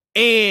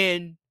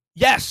 And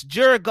yes,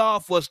 Jared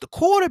Goff was the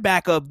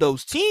quarterback of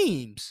those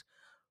teams,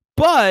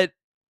 but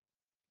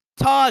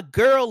Todd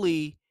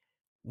Gurley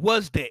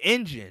was the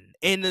engine.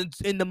 And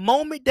in the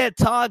moment that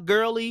Todd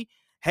Gurley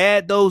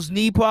had those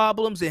knee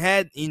problems and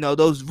had,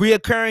 those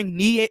reoccurring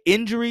knee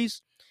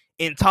injuries,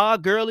 and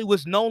Todd Gurley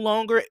was no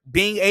longer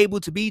being able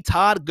to be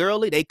Todd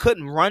Gurley, they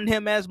couldn't run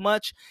him as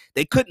much.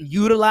 They couldn't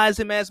utilize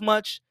him as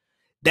much.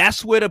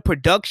 That's where the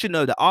production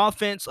of the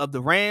offense of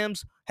the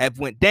Rams have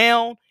went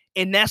down.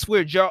 And that's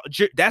where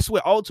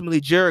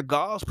ultimately Jared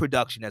Goff's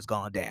production has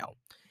gone down.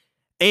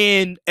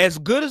 And as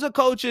good as a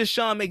coach as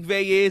Sean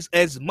McVay is,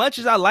 as much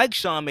as I like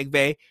Sean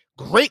McVay,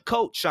 great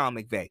coach Sean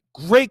McVay,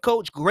 great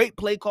coach, great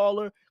play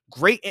caller,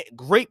 great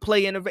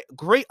play innovator,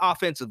 great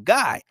offensive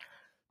guy.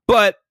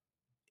 But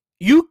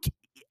you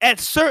at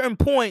certain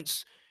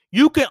points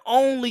you can't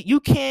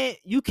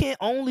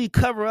only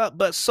cover up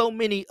but so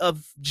many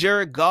of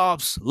Jared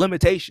Goff's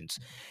limitations.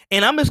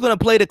 And I'm just going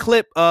to play the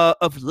clip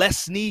of Les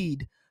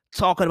Snead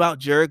talking about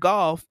Jared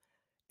Goff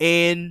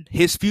and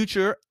his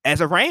future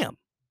as a Ram.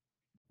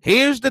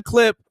 Here's the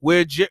clip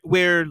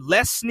where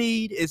Les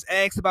Snead is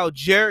asked about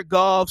Jared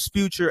Goff's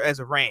future as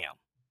a Ram.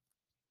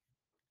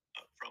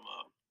 From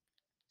a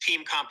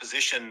team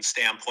composition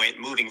standpoint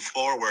moving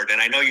forward,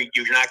 and I know you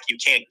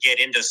can't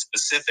get into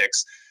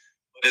specifics,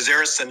 but is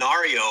there a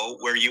scenario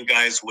where you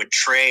guys would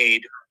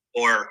trade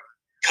or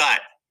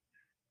cut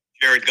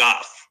Jared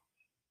Goff?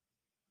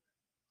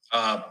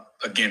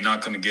 Again,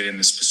 not going to get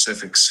into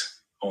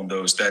specifics on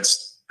those.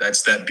 That's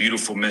that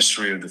beautiful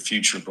mystery of the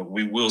future. But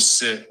we will.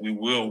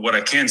 What I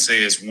can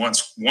say is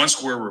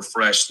once we're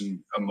refreshed and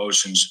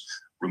emotions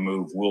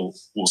removed, we'll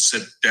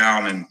sit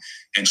down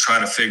and try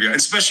to figure out,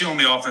 especially on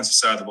the offensive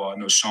side of the ball. I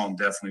know Sean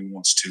definitely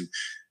wants to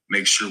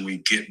make sure we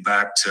get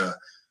back to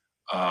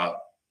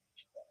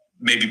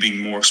maybe being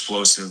more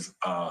explosive,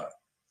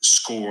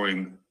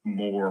 scoring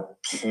more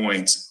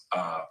points,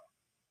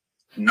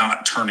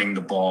 not turning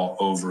the ball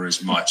over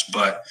as much.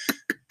 But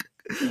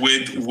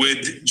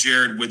with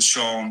Jared, with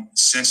Sean,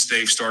 since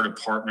they've started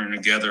partnering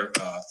together,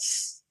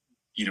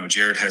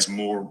 Jared has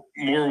more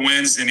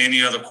wins than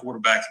any other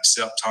quarterback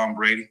except Tom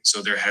Brady.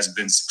 So there has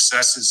been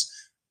successes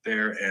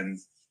there. And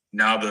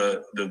now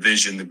the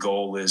vision, the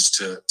goal is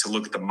to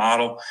look at the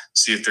model,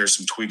 see if there's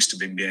some tweaks to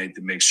be made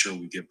to make sure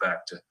we get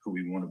back to who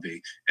we want to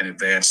be and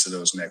advance to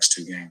those next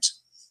two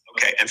games.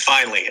 Okay. And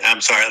finally, I'm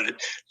sorry.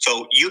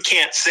 So you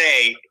can't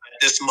say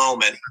at this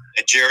moment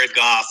that Jared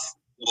Goff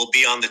will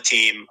be on the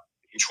team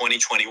in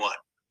 2021.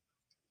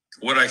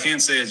 What I can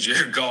say is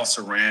Jared Goff's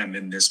a Ram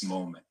in this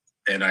moment.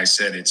 And I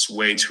said it's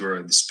way too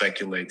early to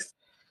speculate.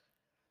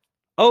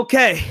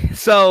 Okay,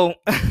 so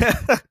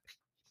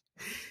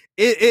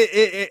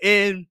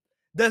and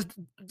does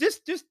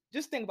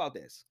just think about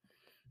this.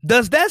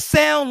 Does that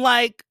sound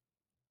like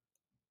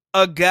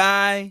a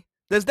guy?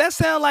 Does that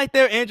sound like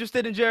they're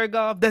interested in Jared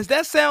Goff? Does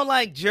that sound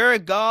like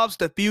Jared Goff's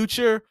the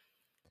future?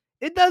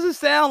 It doesn't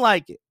sound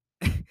like it.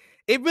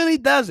 It really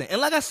doesn't.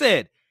 And like I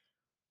said,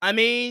 I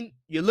mean,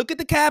 you look at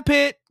the cap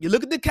hit, you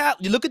look at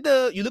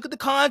the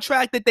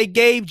contract that they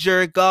gave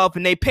Jared Goff,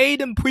 and they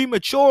paid him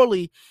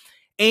prematurely,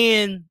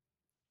 and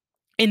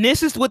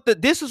this is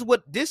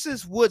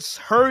what's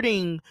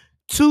hurting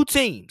two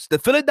teams: the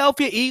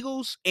Philadelphia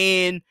Eagles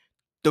and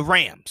the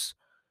Rams.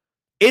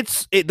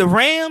 The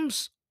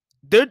Rams.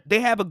 They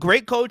have a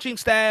great coaching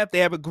staff. They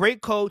have a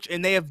great coach,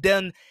 and they have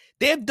done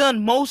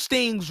most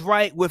things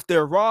right with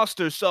their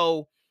roster.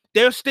 So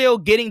they're still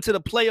getting to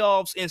the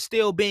playoffs and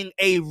still being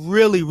a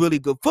really, really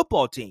good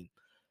football team.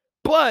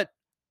 But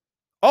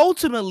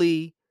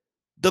ultimately,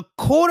 the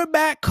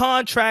quarterback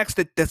contracts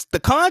the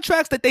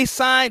contracts that they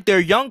signed their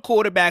young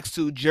quarterbacks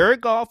to,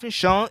 Jared Goff and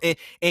Sean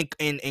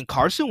and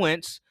Carson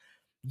Wentz,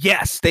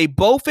 yes, they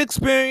both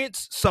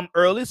experienced some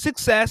early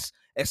success,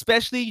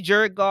 especially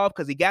Jared Goff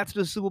because he got to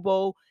the Super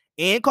Bowl,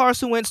 and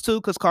Carson Wentz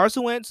too, because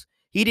Carson Wentz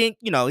he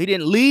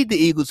didn't lead the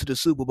Eagles to the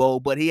Super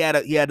Bowl, but he had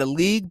a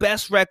league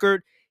best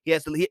record. He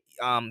was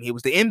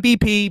the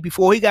MVP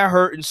before he got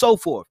hurt and so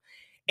forth.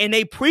 And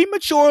they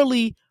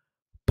prematurely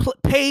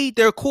paid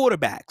their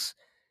quarterbacks.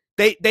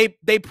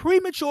 They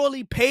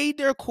prematurely paid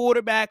their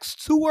quarterbacks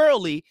too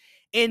early,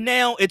 and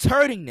now it's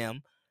hurting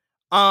them.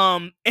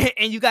 And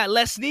you got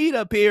Les Snead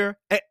up here.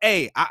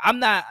 Hey, I'm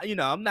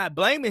not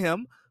blaming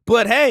him,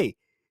 but hey,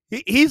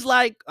 he's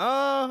like,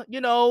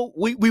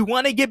 we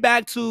want to get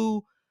back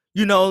to,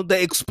 the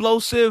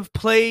explosive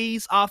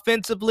plays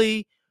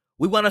offensively.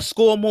 We want to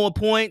score more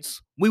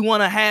points. We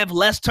want to have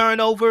less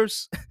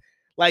turnovers.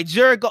 Like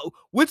Jared Goff.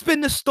 What's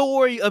been the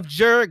story of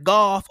Jared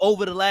Goff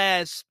over the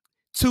last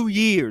 2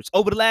 years,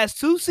 over the last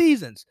 2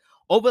 seasons,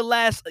 over the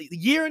last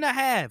year and a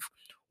half?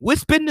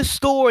 What's been the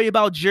story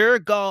about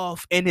Jared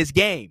Goff and his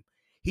game?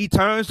 He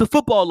turns the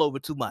football over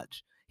too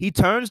much.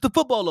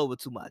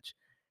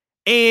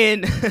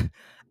 And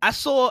I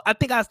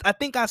think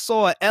I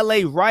saw an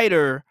LA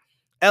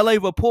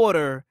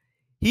reporter.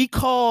 He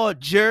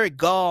called Jared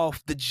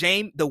Goff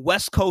the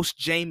West Coast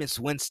Jameis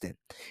Winston.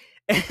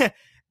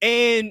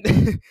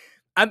 And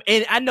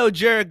I know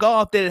Jared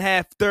Goff didn't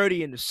have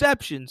 30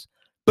 interceptions,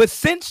 but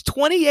since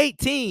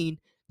 2018,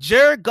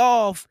 Jared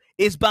Goff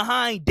is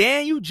behind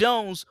Daniel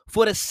Jones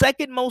for the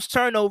second most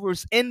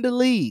turnovers in the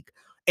league,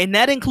 and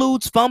that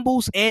includes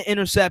fumbles and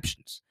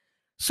interceptions.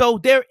 So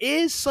there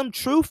is some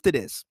truth to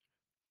this.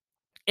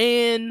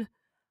 And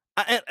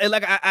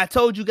I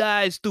told you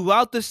guys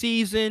throughout the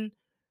season,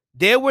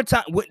 there were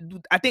times,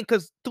 I think,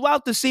 because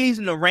throughout the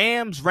season, the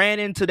Rams ran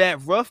into that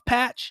rough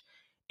patch,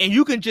 and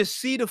you can just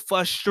see the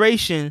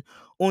frustration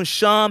on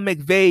Sean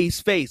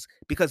McVay's face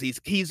because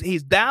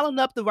he's dialing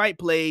up the right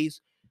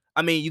plays.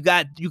 I mean, you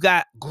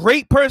got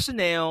great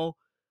personnel,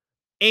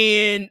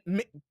 and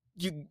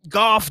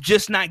Goff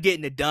just not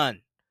getting it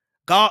done.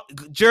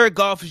 Jared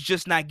Goff is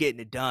just not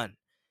getting it done.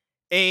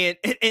 And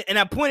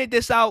I pointed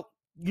this out,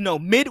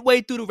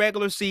 midway through the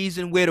regular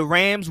season where the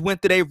Rams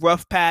went through their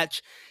rough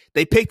patch.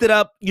 They picked it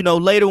up,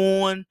 later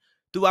on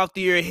throughout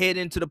the year, head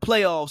into the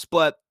playoffs.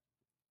 But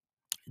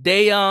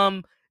they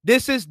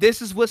this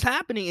is what's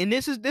happening, and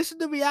this is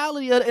the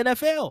reality of the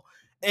NFL.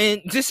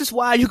 And this is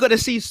why you're going to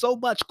see so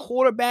much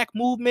quarterback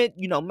movement,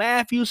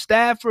 Matthew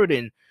Stafford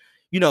and,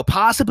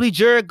 possibly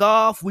Jared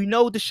Goff. We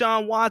know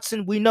Deshaun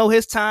Watson. We know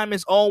his time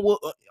is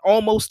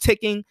almost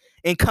ticking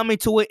and coming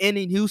to an end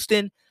in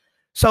Houston.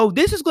 So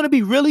this is going to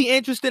be really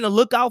interesting to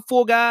look out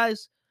for,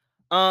 guys.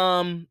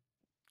 I'm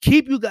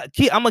going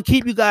to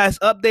keep you guys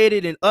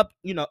updated and up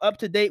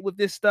to date with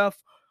this stuff.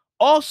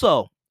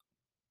 Also,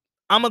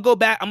 I'm going to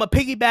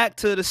piggyback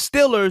to the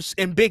Steelers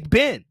and Big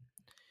Ben.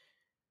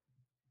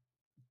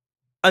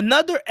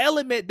 Another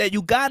element that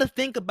you got to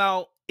think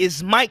about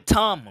is Mike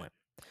Tomlin,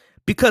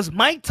 because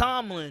Mike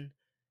Tomlin,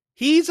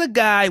 he's a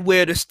guy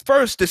where the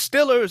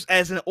Steelers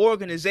as an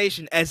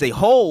organization, as a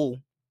whole,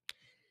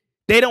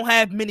 they don't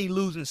have many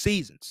losing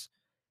seasons.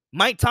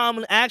 Mike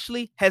Tomlin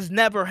actually has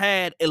never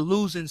had a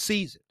losing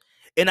season.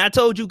 And I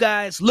told you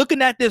guys,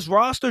 looking at this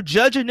roster,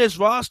 judging this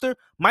roster,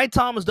 Mike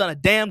Tomlin's done a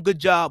damn good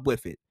job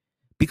with it,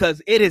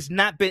 because it has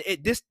not been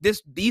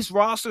these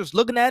rosters,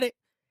 looking at it,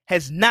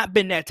 has not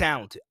been that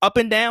talented. Up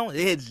and down,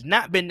 it has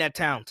not been that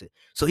talented.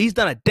 So he's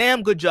done a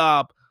damn good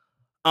job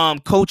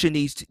coaching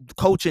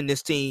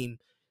this team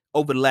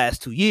over the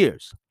last 2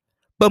 years.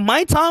 But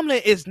Mike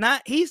Tomlin he's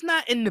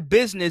not in the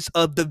business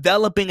of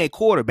developing a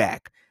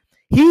quarterback.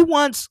 He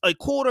wants a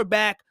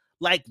quarterback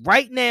like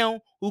right now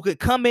who could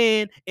come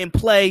in and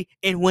play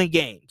and win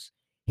games.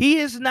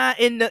 He's not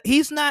in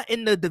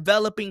the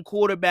developing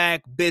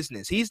quarterback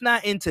business. He's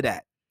not into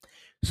that.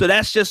 So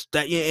that's just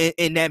that,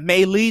 and that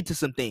may lead to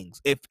some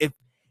things. If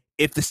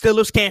the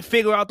Steelers can't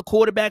figure out the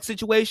quarterback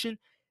situation,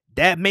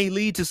 that may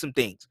lead to some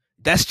things.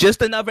 That's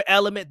just another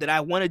element that I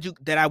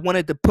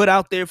wanted to put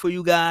out there for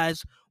you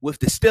guys with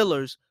the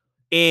Steelers.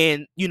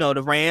 And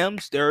the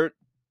Rams, their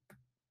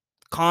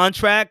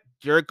contract,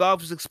 Jared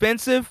Goff is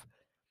expensive.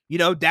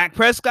 Dak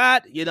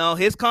Prescott,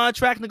 his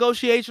contract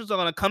negotiations are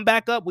going to come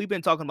back up. We've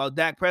been talking about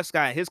Dak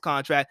Prescott and his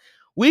contract.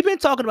 We've been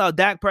talking about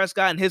Dak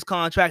Prescott and his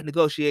contract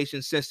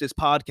negotiations since this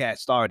podcast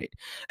started.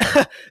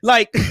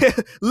 Like,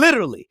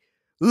 literally,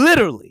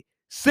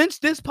 since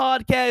this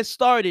podcast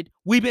started,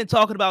 we've been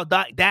talking about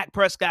Dak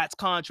Prescott's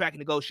contract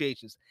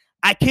negotiations.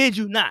 I kid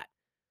you not.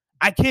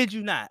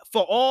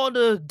 For all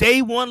the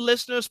day one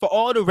listeners, for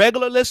all the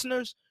regular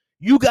listeners,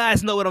 you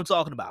guys know what I'm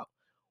talking about.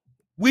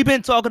 We've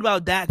been talking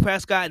about Dak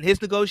Prescott and his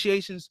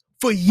negotiations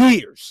for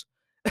years.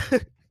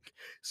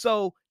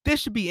 So this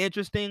should be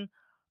interesting.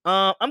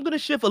 I'm going to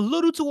shift a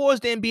little towards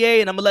the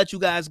NBA, and I'm going to let you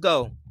guys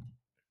go.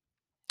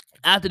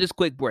 After this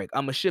quick break,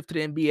 I'm going to shift to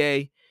the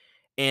NBA,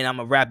 and I'm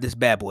going to wrap this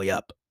bad boy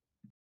up.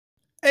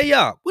 Hey,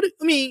 y'all.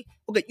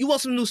 Okay, you want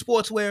some new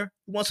sportswear?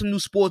 You want some new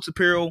sports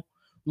apparel?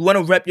 You want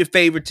to rep your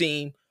favorite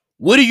team?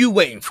 What are you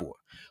waiting for?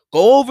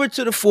 Go over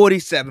to the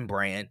 47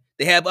 brand.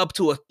 They have up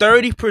to a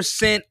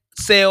 30%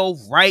 sale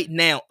right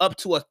now. Up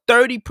to a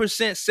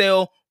 30%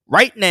 sale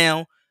right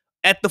now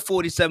at the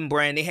 47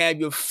 brand. They have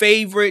your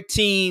favorite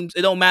teams.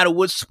 It don't matter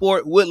what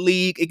sport, what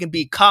league. It can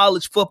be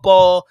college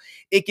football.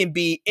 It can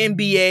be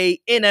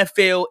NBA,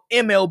 NFL,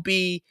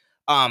 MLB,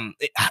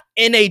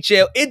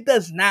 NHL. It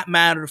does not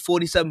matter. The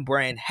 47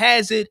 brand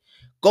has it.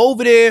 Go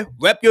over there,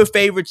 rep your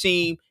favorite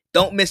team.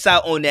 Don't miss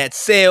out on that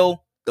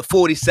sale, the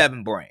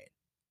 47 brand.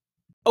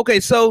 Okay,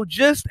 so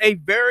just a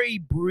very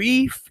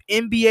brief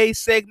NBA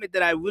segment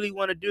that I really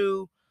want to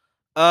do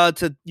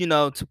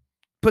to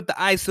put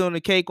the icing on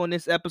the cake on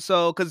this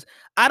episode, because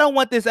I don't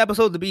want this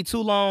episode to be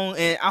too long,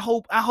 and I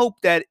hope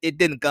that it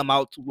didn't come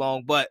out too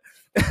long, but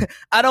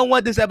I don't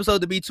want this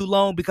episode to be too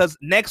long, because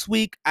next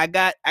week I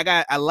got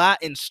a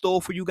lot in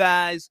store for you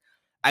guys.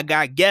 I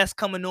got guests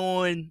coming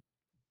on.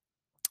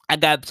 I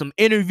got some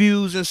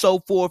interviews and so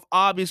forth.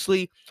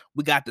 Obviously,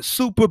 we got the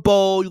Super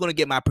Bowl. You're gonna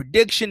get my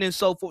prediction and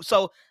so forth.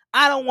 So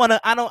I don't want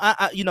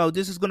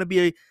this is gonna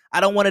be. I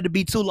don't want it to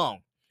be too long.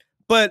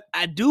 But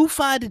I do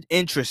find it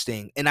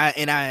interesting, and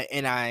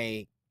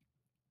I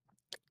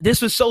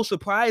this was so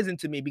surprising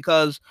to me,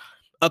 because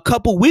a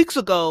couple weeks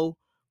ago,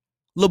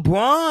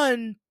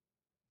 LeBron,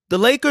 the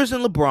Lakers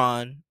and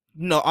LeBron,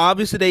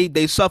 obviously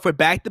they suffered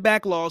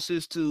back-to-back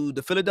losses to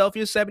the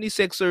Philadelphia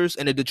 76ers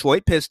and the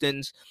Detroit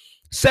Pistons.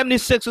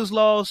 76ers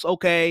lost,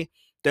 okay,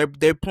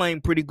 they're playing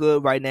pretty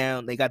good right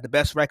now. They got the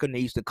best record in the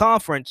Eastern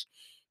Conference.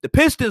 The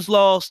Pistons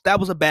lost, that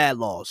was a bad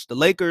loss. The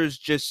Lakers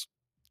just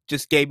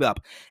gave up.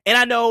 And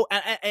I know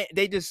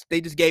they just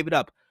gave it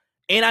up.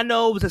 And I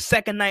know it was the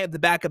second night of the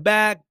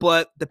back-to-back,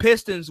 but the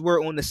Pistons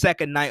were on the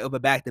second night of a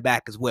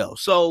back-to-back as well.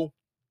 So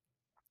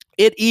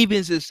it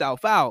evens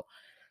itself out.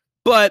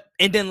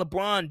 And then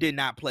LeBron did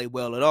not play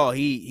well at all.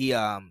 He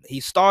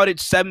started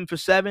 7 for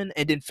 7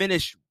 and then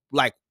finished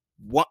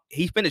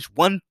he finished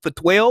 1 for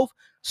 12.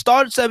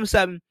 Started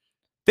 7-7,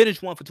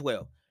 finished 1 for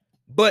 12.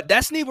 But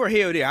that's neither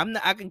here or there.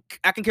 I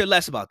can care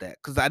less about that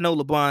because I know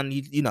LeBron.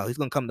 He's going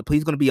to come to play.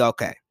 He's going to be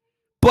okay.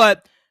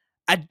 But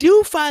I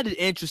do find it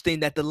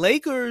interesting that the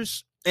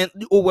Lakers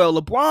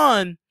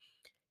LeBron,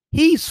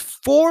 he's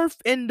 4th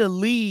in the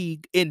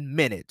league in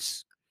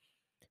minutes.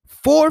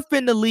 4th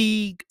in the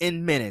league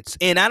in minutes,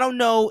 and I don't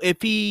know if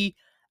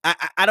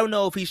I don't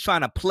know if he's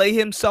trying to play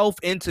himself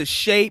into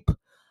shape.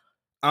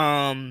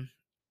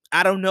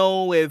 I don't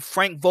know if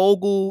Frank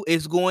Vogel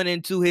is going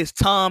into his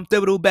Tom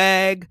Thibodeau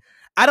bag.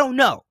 I don't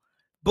know,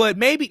 but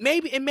maybe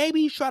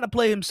he's trying to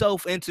play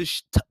himself into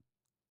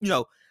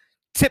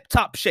tip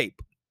top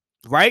shape,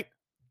 right?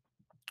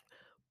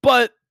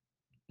 But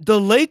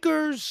the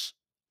Lakers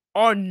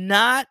are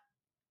not.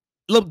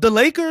 The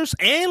Lakers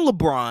and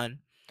LeBron,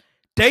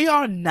 they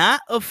are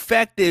not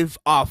effective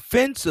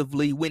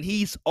offensively when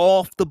he's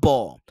off the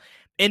ball.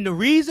 And the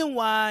reason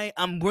why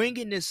I'm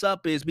bringing this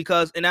up is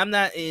because, and I'm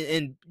not,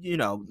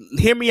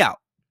 hear me out.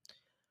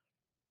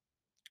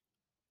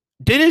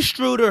 Dennis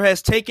Schroeder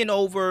has taken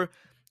over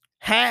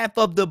half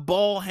of the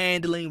ball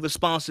handling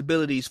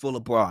responsibilities for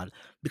LeBron,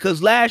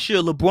 because last year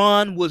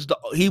LeBron was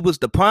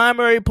the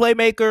primary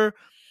playmaker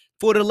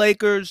for the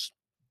Lakers.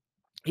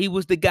 He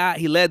was the guy.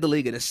 He led the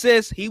league in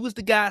assists. He was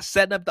the guy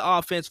setting up the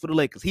offense for the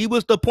Lakers. He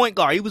was the point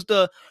guard. He was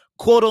the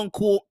quote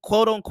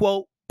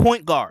unquote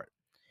point guard.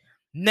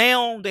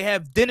 Now they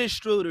have Dennis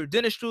Schroeder.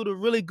 Dennis Schroeder,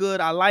 really good.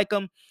 I like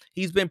him.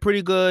 He's been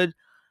pretty good.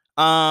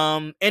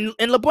 And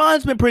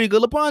LeBron's been pretty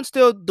good. LeBron's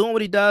still doing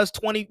what he does,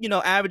 20,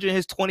 averaging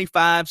his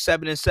 25,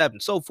 7 and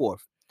 7, so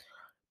forth.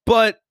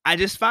 But I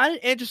just find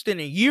it interesting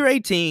in year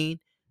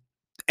 18,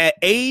 at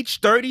age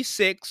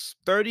 36,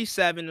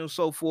 37, and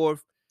so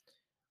forth,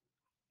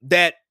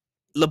 that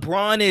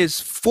LeBron is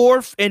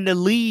 4th in the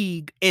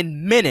league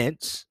in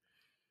minutes.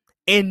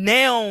 And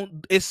now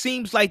it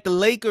seems like the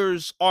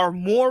Lakers are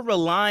more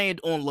reliant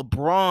on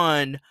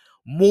LeBron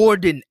more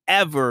than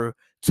ever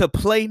to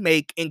play,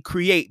 make, and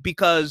create,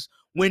 because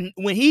when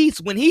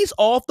he's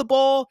off the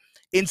ball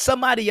and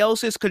somebody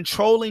else is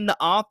controlling the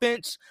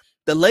offense,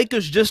 the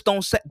Lakers just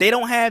don't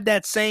have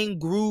that same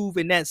groove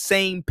and that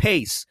same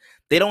pace.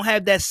 They don't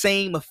have that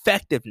same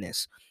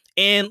effectiveness.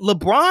 And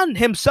LeBron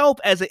himself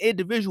as an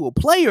individual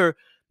player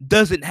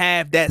doesn't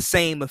have that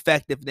same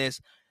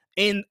effectiveness.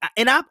 And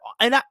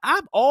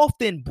I've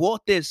often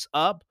brought this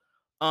up.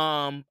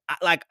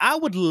 I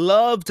would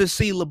love to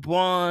see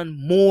LeBron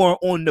more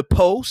on the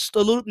post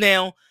a little.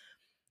 Now,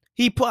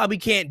 he probably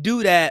can't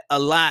do that a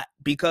lot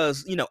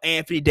because,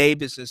 Anthony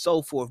Davis and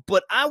so forth.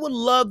 But I would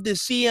love to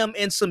see him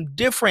in some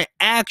different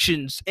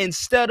actions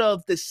instead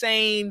of the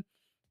same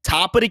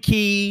top of the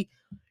key.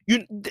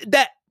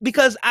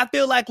 Because I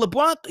feel like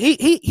LeBron,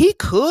 he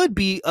could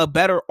be a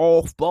better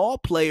off-ball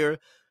player,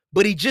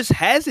 but he just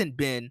hasn't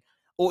been,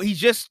 or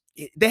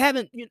they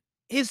haven't.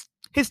 His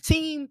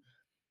team,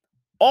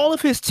 all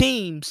of his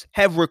teams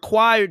have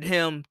required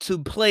him to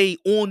play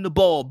on the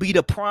ball, be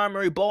the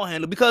primary ball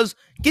handler. Because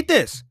get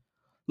this,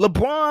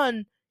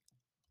 LeBron,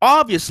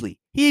 obviously,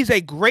 he's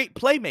a great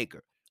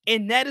playmaker,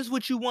 and that is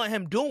what you want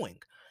him doing.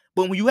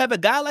 But when you have a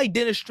guy like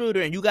Dennis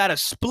Schroeder and you got to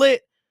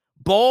split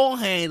ball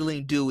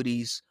handling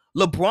duties,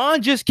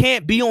 LeBron just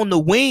can't be on the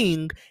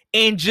wing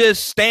and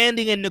just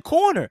standing in the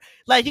corner.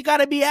 Like, you got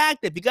to be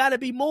active. You got to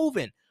be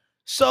moving.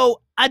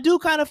 So I do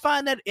kind of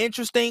find that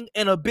interesting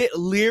and a bit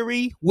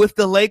leery with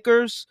the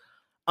Lakers.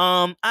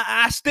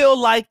 I still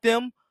like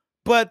them,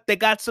 but they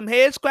got some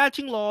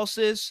head-scratching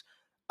losses.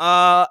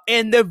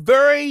 And they're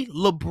very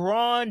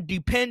LeBron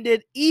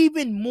dependent,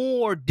 even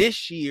more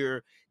this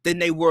year than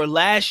they were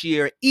last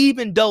year,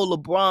 even though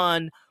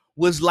LeBron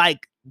was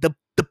like the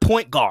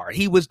point guard.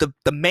 He was the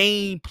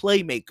main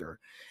playmaker.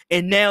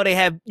 And now they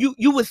have,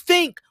 you would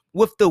think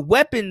with the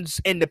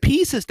weapons and the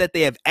pieces that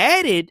they have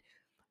added,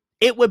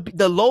 it would be,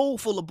 the load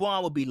for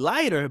LeBron would be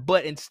lighter,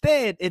 but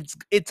instead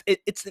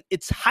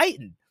it's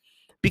heightened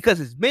because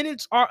his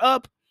minutes are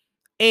up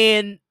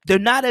and they're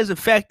not as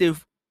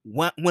effective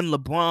when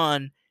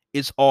LeBron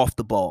is off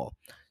the ball.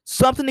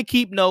 Something to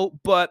keep note,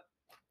 but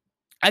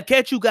I'll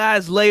catch you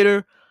guys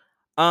later.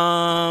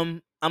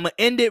 I'm going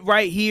to end it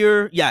right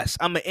here. Yes,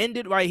 I'm going to end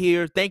it right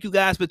here. Thank you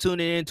guys for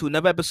tuning in to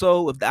another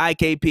episode of the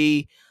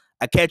IKP.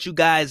 I'll catch you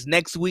guys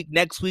next week.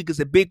 Next week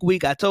is a big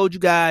week. I told you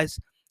guys,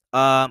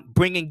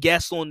 bringing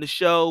guests on the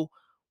show.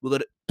 We're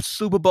going to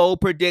Super Bowl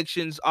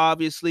predictions,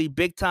 obviously.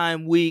 Big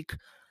time week.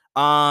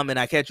 And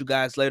I catch you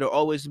guys later.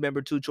 Always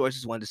remember 2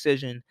 choices, 1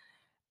 decision.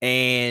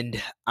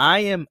 And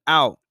I am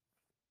out.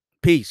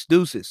 Peace.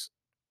 Deuces.